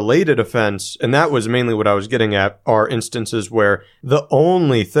drug-related offense, and that was mainly what I was getting at, are instances where the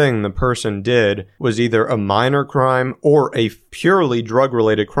only thing the person did was either a minor crime or a purely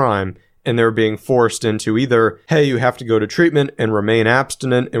drug-related crime, and they're being forced into either, hey, you have to go to treatment and remain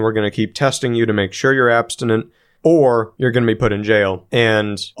abstinent, and we're going to keep testing you to make sure you're abstinent, or you're going to be put in jail.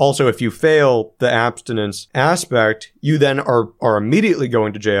 And also, if you fail the abstinence aspect, you then are immediately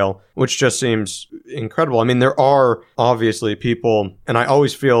going to jail, which just seems incredible. I mean, there are obviously people, and I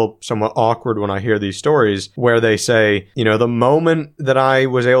always feel somewhat awkward when I hear these stories, where they say, the moment that I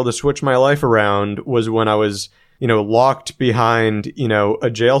was able to switch my life around was when I was locked behind, a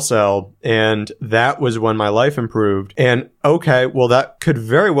jail cell. And that was when my life improved. And okay, well, that could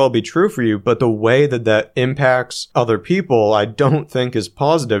very well be true for you. But the way that impacts other people, I don't think is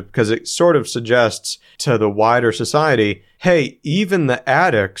positive, because it sort of suggests to the wider society, hey, even the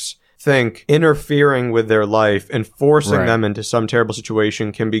addicts think interfering with their life and forcing them into some terrible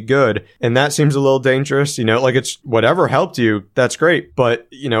situation can be good. And that seems a little dangerous. Like, it's whatever helped you, that's great. But,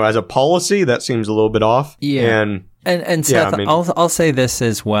 as a policy, that seems a little bit off. Yeah. And Seth, I'll say this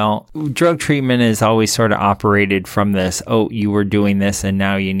as well. Drug treatment is always sort of operated from this, oh, you were doing this and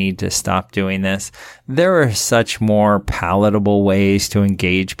now you need to stop doing this. There are such more palatable ways to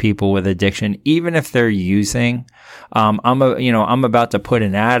engage people with addiction, even if they're using. I'm about to put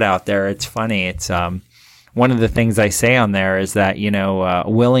an ad out there. It's funny. It's one of the things I say on there is that,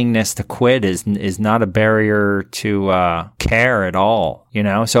 willingness to quit is not a barrier to care at all. you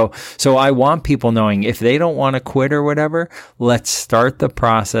know? So I want people knowing if they don't want to quit or whatever, let's start the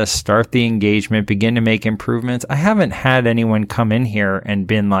process, start the engagement, begin to make improvements. I haven't had anyone come in here and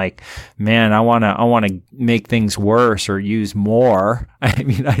been like, man, I want to make things worse or use more. I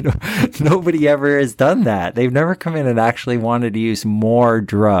mean, nobody ever has done that. They've never come in and actually wanted to use more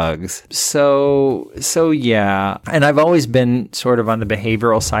drugs. So yeah. And I've always been sort of on the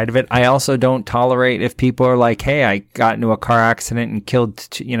behavioral side of it. I also don't tolerate if people are like, hey, I got into a car accident and killed,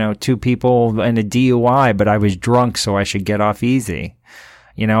 2 people in a DUI, but I was drunk, so I should get off easy.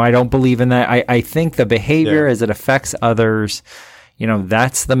 I don't believe in that. I think the behavior as it affects others,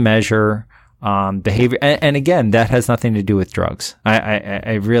 that's the measure. Behavior. And again, that has nothing to do with drugs.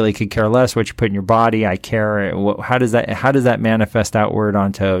 I really could care less what you put in your body. I care. How does that manifest outward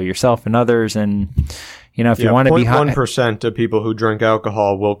onto yourself and others? And, if you want to be 1% of people who drink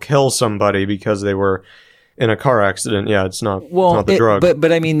alcohol will kill somebody because they were in a car accident. Yeah, it's not the drug.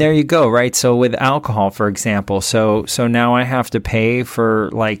 But I mean, there you go, right? So with alcohol, for example, so now I have to pay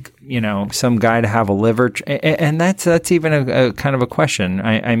for some guy to have a liver, and that's even a kind of a question.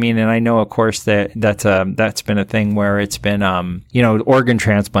 I mean, and I know, of course, that's been a thing where it's been, organ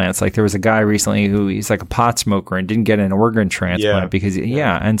transplants. Like there was a guy recently who he's like a pot smoker and didn't get an organ transplant because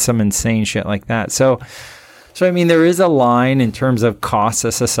and some insane shit like that. So I mean, there is a line in terms of costs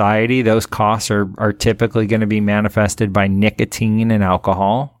of society. Those costs are typically going to be manifested by nicotine and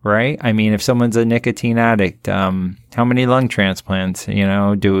alcohol, right? I mean, if someone's a nicotine addict, how many lung transplants, do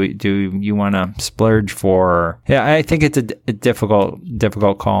you want to splurge for? Yeah, I think it's a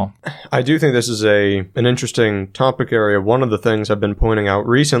difficult call. I do think this is an interesting topic area. One of the things I've been pointing out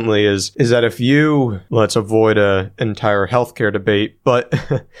recently is that let's avoid an entire healthcare debate, but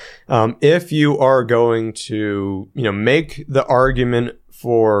if you are going to, make the argument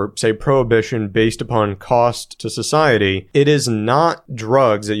for, say, prohibition based upon cost to society, it is not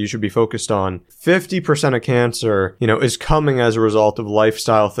drugs that you should be focused on. 50% of cancer, is coming as a result of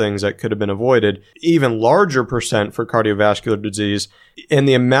lifestyle things that could have been avoided. Even larger percent for cardiovascular disease. And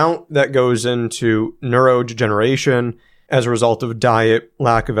the amount that goes into neurodegeneration as a result of diet,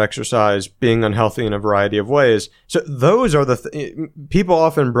 lack of exercise, being unhealthy in a variety of ways. So those are people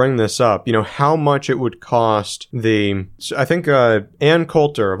often bring this up, how much it would cost I think Ann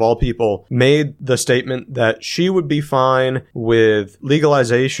Coulter, of all people, made the statement that she would be fine with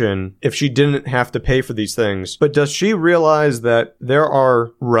legalization if she didn't have to pay for these things. But does she realize that there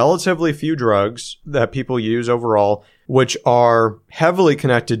are relatively few drugs that people use overall, which are heavily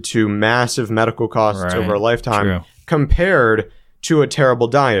connected to massive medical costs over a lifetime? True. Compared to a terrible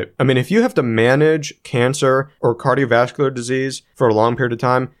diet. I mean, if you have to manage cancer or cardiovascular disease for a long period of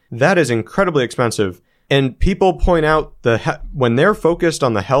time, that is incredibly expensive. And people point out when they're focused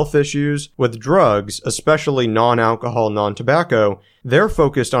on the health issues with drugs, especially non-alcohol, non-tobacco, they're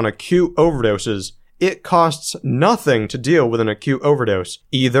focused on acute overdoses. It costs nothing to deal with an acute overdose.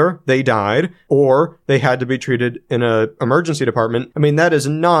 Either they died or they had to be treated in an emergency department. I mean, that is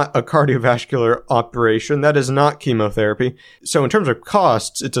not a cardiovascular operation. That is not chemotherapy. So in terms of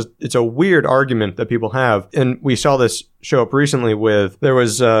costs, it's a weird argument that people have. And we saw this show up recently there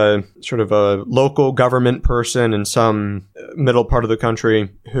was sort of a local government person in some middle part of the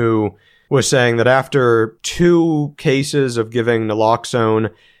country who was saying that after 2 cases of giving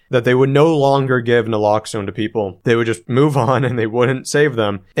naloxone, that they would no longer give naloxone to people. They would just move on and they wouldn't save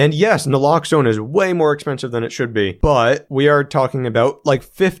them. And yes, naloxone is way more expensive than it should be, but we are talking about like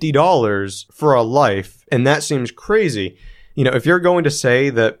 $50 for a life, and that seems crazy. If you're going to say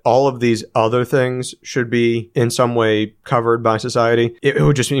that all of these other things should be in some way covered by society, it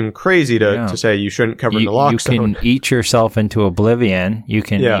would just seem crazy to say you shouldn't cover naloxone. You can eat yourself into oblivion. You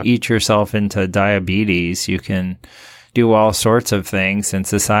can eat yourself into diabetes. You can do all sorts of things, and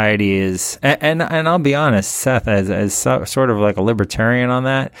society is, and I'll be honest, Seth, as sort of like a libertarian on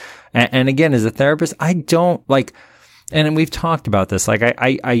that, and again, as a therapist, I don't like, and we've talked about this, like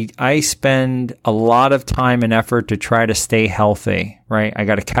I spend a lot of time and effort to try to stay healthy, right? I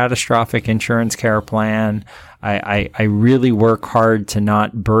got a catastrophic insurance care plan. I really work hard to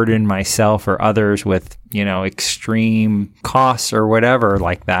not burden myself or others with, extreme costs or whatever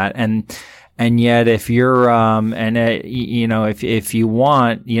like that, and yet, if you're, if you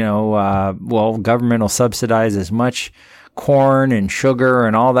want, government will subsidize as much corn and sugar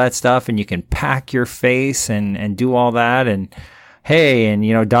and all that stuff, and you can pack your face and do all that. And hey,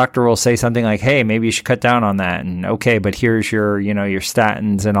 and, doctor will say something like, hey, maybe you should cut down on that. And okay, but here's your, your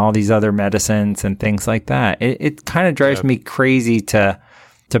statins and all these other medicines and things like that. It kind of drives me crazy to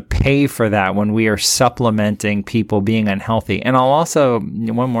pay for that when we are supplementing people being unhealthy. And I'll also,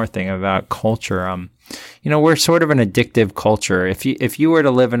 one more thing about culture, we're sort of an addictive culture. If you were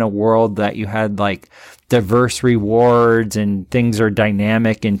to live in a world that you had like diverse rewards and things are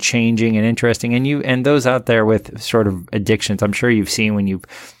dynamic and changing and interesting, and those out there with sort of addictions, I'm sure you've seen when you've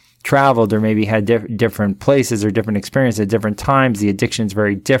traveled or maybe had different places or different experiences at different times, the addiction's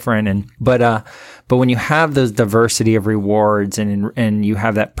very different. But when you have those diversity of rewards and you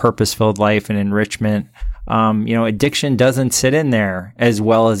have that purpose-filled life and enrichment, addiction doesn't sit in there as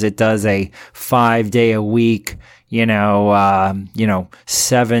well as it does a 5-day a week, 7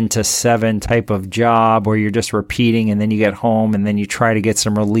 to 7 type of job where you're just repeating, and then you get home and then you try to get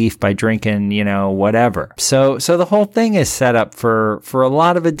some relief by drinking, whatever. So the whole thing is set up for a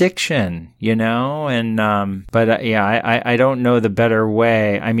lot of addiction, I don't know the better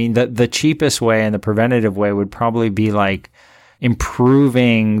way. I mean, the cheapest way and the preventative way would probably be like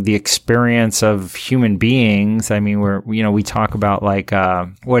improving the experience of human beings. I mean, we talk about like,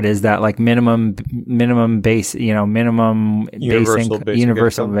 what is that? Like minimum base, minimum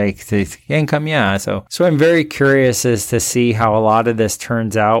universal basic income. Yeah. So I'm very curious as to see how a lot of this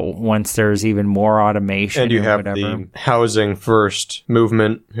turns out once there's even more automation. And you have the housing first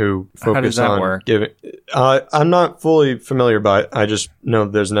movement who focus on work? Giving. I'm not fully familiar, but I just know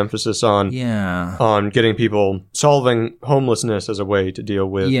there's an emphasis on getting people solving homelessness as a way to deal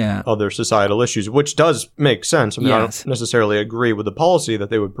with other societal issues, which does make sense. I mean, I don't necessarily agree with the policy that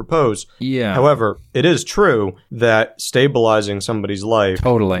they would propose. Yeah. However, it is true that stabilizing somebody's life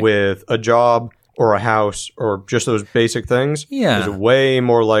with a job or a house or just those basic things is way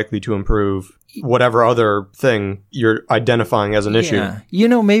more likely to improve whatever other thing you're identifying as an issue.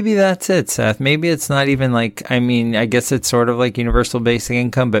 Maybe that's it, Seth. Maybe it's not even like, I mean, I guess it's sort of like universal basic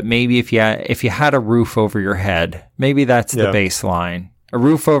income, but maybe if you had a roof over your head, maybe that's the baseline. A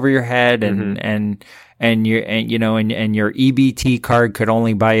roof over your head and your EBT card could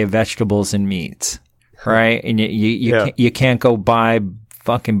only buy you vegetables and meats, right? And you can't go buy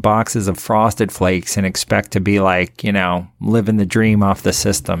fucking boxes of Frosted Flakes and expect to be like, living the dream off the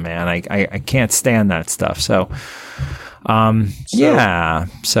system, man. I can't stand that stuff. So that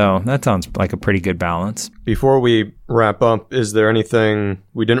sounds like a pretty good balance. Before we wrap up, is there anything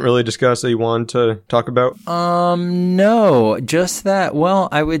we didn't really discuss that you wanted to talk about? No, just that. Well,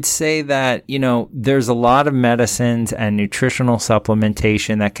 I would say that, there's a lot of medicines and nutritional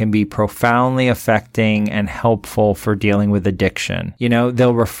supplementation that can be profoundly affecting and helpful for dealing with addiction.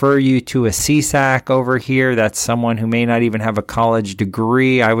 They'll refer you to a CSAC over here. That's someone who may not even have a college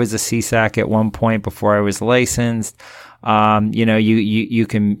degree. I was a CSAC at one point before I was licensed. You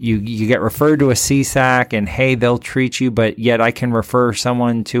get referred to a CSAC and hey, they'll treat you, but yet I can refer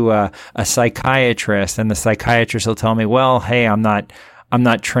someone to a psychiatrist and the psychiatrist will tell me, well, hey, I'm not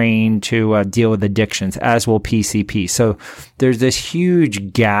trained to deal with addictions, as will PCP. So there's this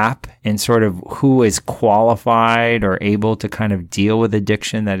huge gap in sort of who is qualified or able to kind of deal with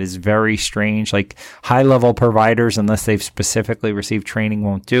addiction that is very strange. Like high-level providers, unless they've specifically received training,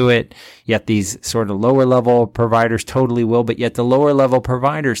 won't do it. Yet these sort of lower-level providers totally will. But yet the lower-level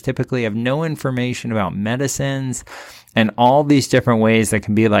providers typically have no information about medicines and all these different ways that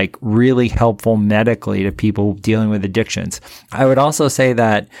can be like really helpful medically to people dealing with addictions. I would also say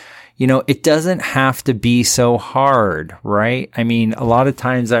that, it doesn't have to be so hard, right? I mean, a lot of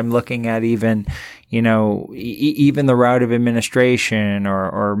times I'm looking at even, even the route of administration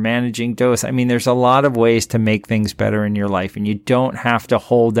or managing dose. I mean, there's a lot of ways to make things better in your life, and you don't have to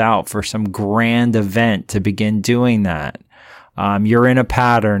hold out for some grand event to begin doing that. You're in a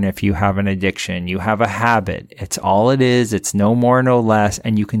pattern if you have an addiction. You have a habit. It's all it is. It's no more, no less.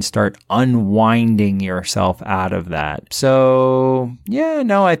 And you can start unwinding yourself out of that. So,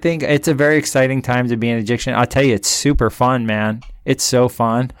 I think it's a very exciting time to be in addiction. I'll tell you, it's super fun, man. It's so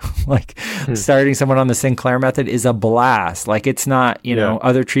fun. Starting someone on the Sinclair method is a blast. Like, it's not,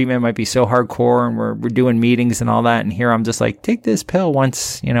 other treatment might be so hardcore and we're doing meetings and all that. And here I'm just like, take this pill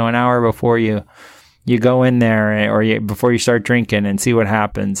once, an hour before you go in there before you start drinking and see what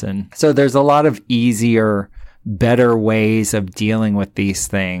happens. And so there's a lot of easier, better ways of dealing with these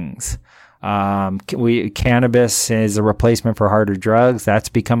things. Cannabis is a replacement for harder drugs. That's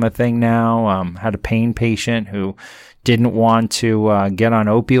become a thing now. Had a pain patient who didn't want to get on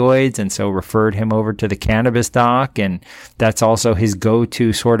opioids, and so referred him over to the cannabis doc, and that's also his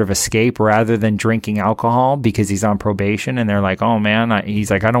go-to sort of escape rather than drinking alcohol because he's on probation. And they're like, oh man, he's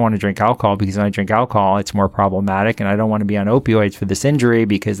like, I don't want to drink alcohol because when I drink alcohol, it's more problematic, and I don't want to be on opioids for this injury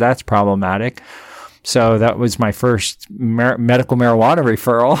because that's problematic. So that was my first medical marijuana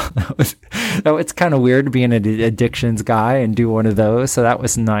referral. That was kind of weird to be an addictions guy and do one of those. So that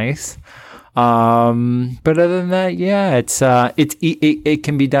was nice. But other than that, yeah, it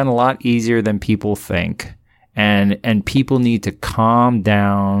can be done a lot easier than people think. And people need to calm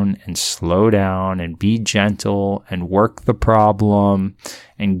down and slow down and be gentle and work the problem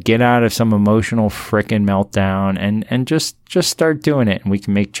and get out of some emotional frickin' meltdown and just start doing it, and we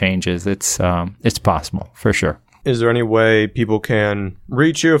can make changes. It's possible for sure. Is there any way people can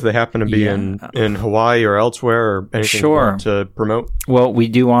reach you if they happen to be in Hawaii or elsewhere, or anything you want to promote? Well, we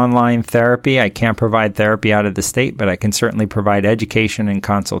do online therapy. I can't provide therapy out of the state, but I can certainly provide education and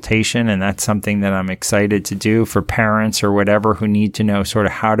consultation, and that's something that I'm excited to do for parents or whatever who need to know sort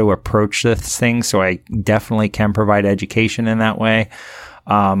of how to approach this thing. So I definitely can provide education in that way.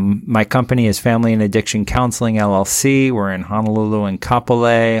 My company is Family and Addiction Counseling, LLC. We're in Honolulu and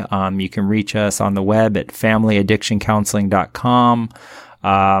Kapolei. You can reach us on the web at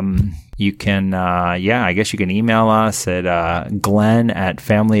familyaddictioncounseling.com. You can, I guess you can email us at Glen at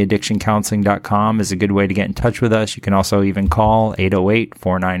familyaddictioncounseling.com is a good way to get in touch with us. You can also even call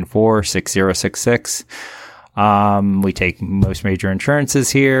 808-494-6066. We take most major insurances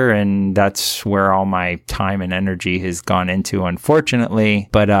here, and that's where all my time and energy has gone into, unfortunately.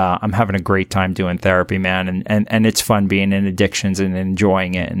 But I'm having a great time doing therapy, man, and it's fun being in addictions and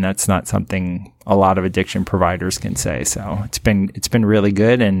enjoying it, and that's not something a lot of addiction providers can say. So it's been really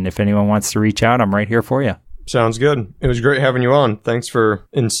good, and if anyone wants to reach out, I'm right here for you. Sounds good. It was great having you on. Thanks for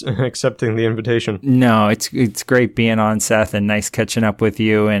accepting the invitation. No, it's great being on, Seth, and nice catching up with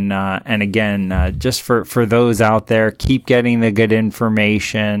you. And again, just for those out there, keep getting the good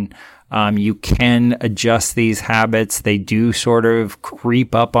information. You can adjust these habits. They do sort of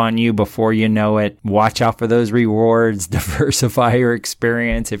creep up on you before you know it. Watch out for those rewards. Diversify your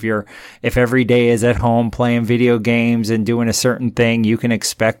experience. If every day is at home playing video games and doing a certain thing, you can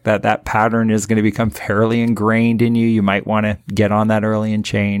expect that pattern is going to become fairly ingrained in you. You might want to get on that early and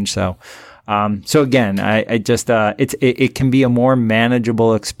change. So again, it can be a more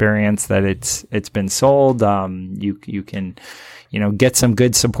manageable experience that it's been sold. You can, get some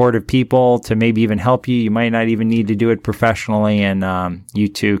good supportive people to maybe even help you. You might not even need to do it professionally, and you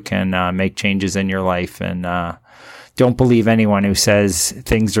too can make changes in your life. And don't believe anyone who says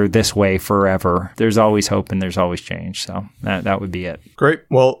things are this way forever. There's always hope and there's always change. So that would be it. Great.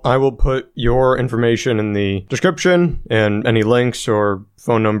 Well, I will put your information in the description and any links or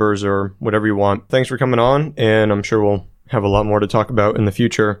phone numbers or whatever you want. Thanks for coming on, and I'm sure we'll have a lot more to talk about in the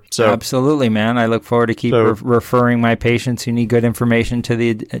future. So absolutely, man. I look forward to referring my patients who need good information to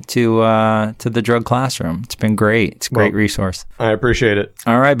the drug classroom. It's been great. It's a great resource. I appreciate it.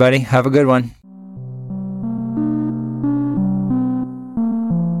 All right, buddy. Have a good one.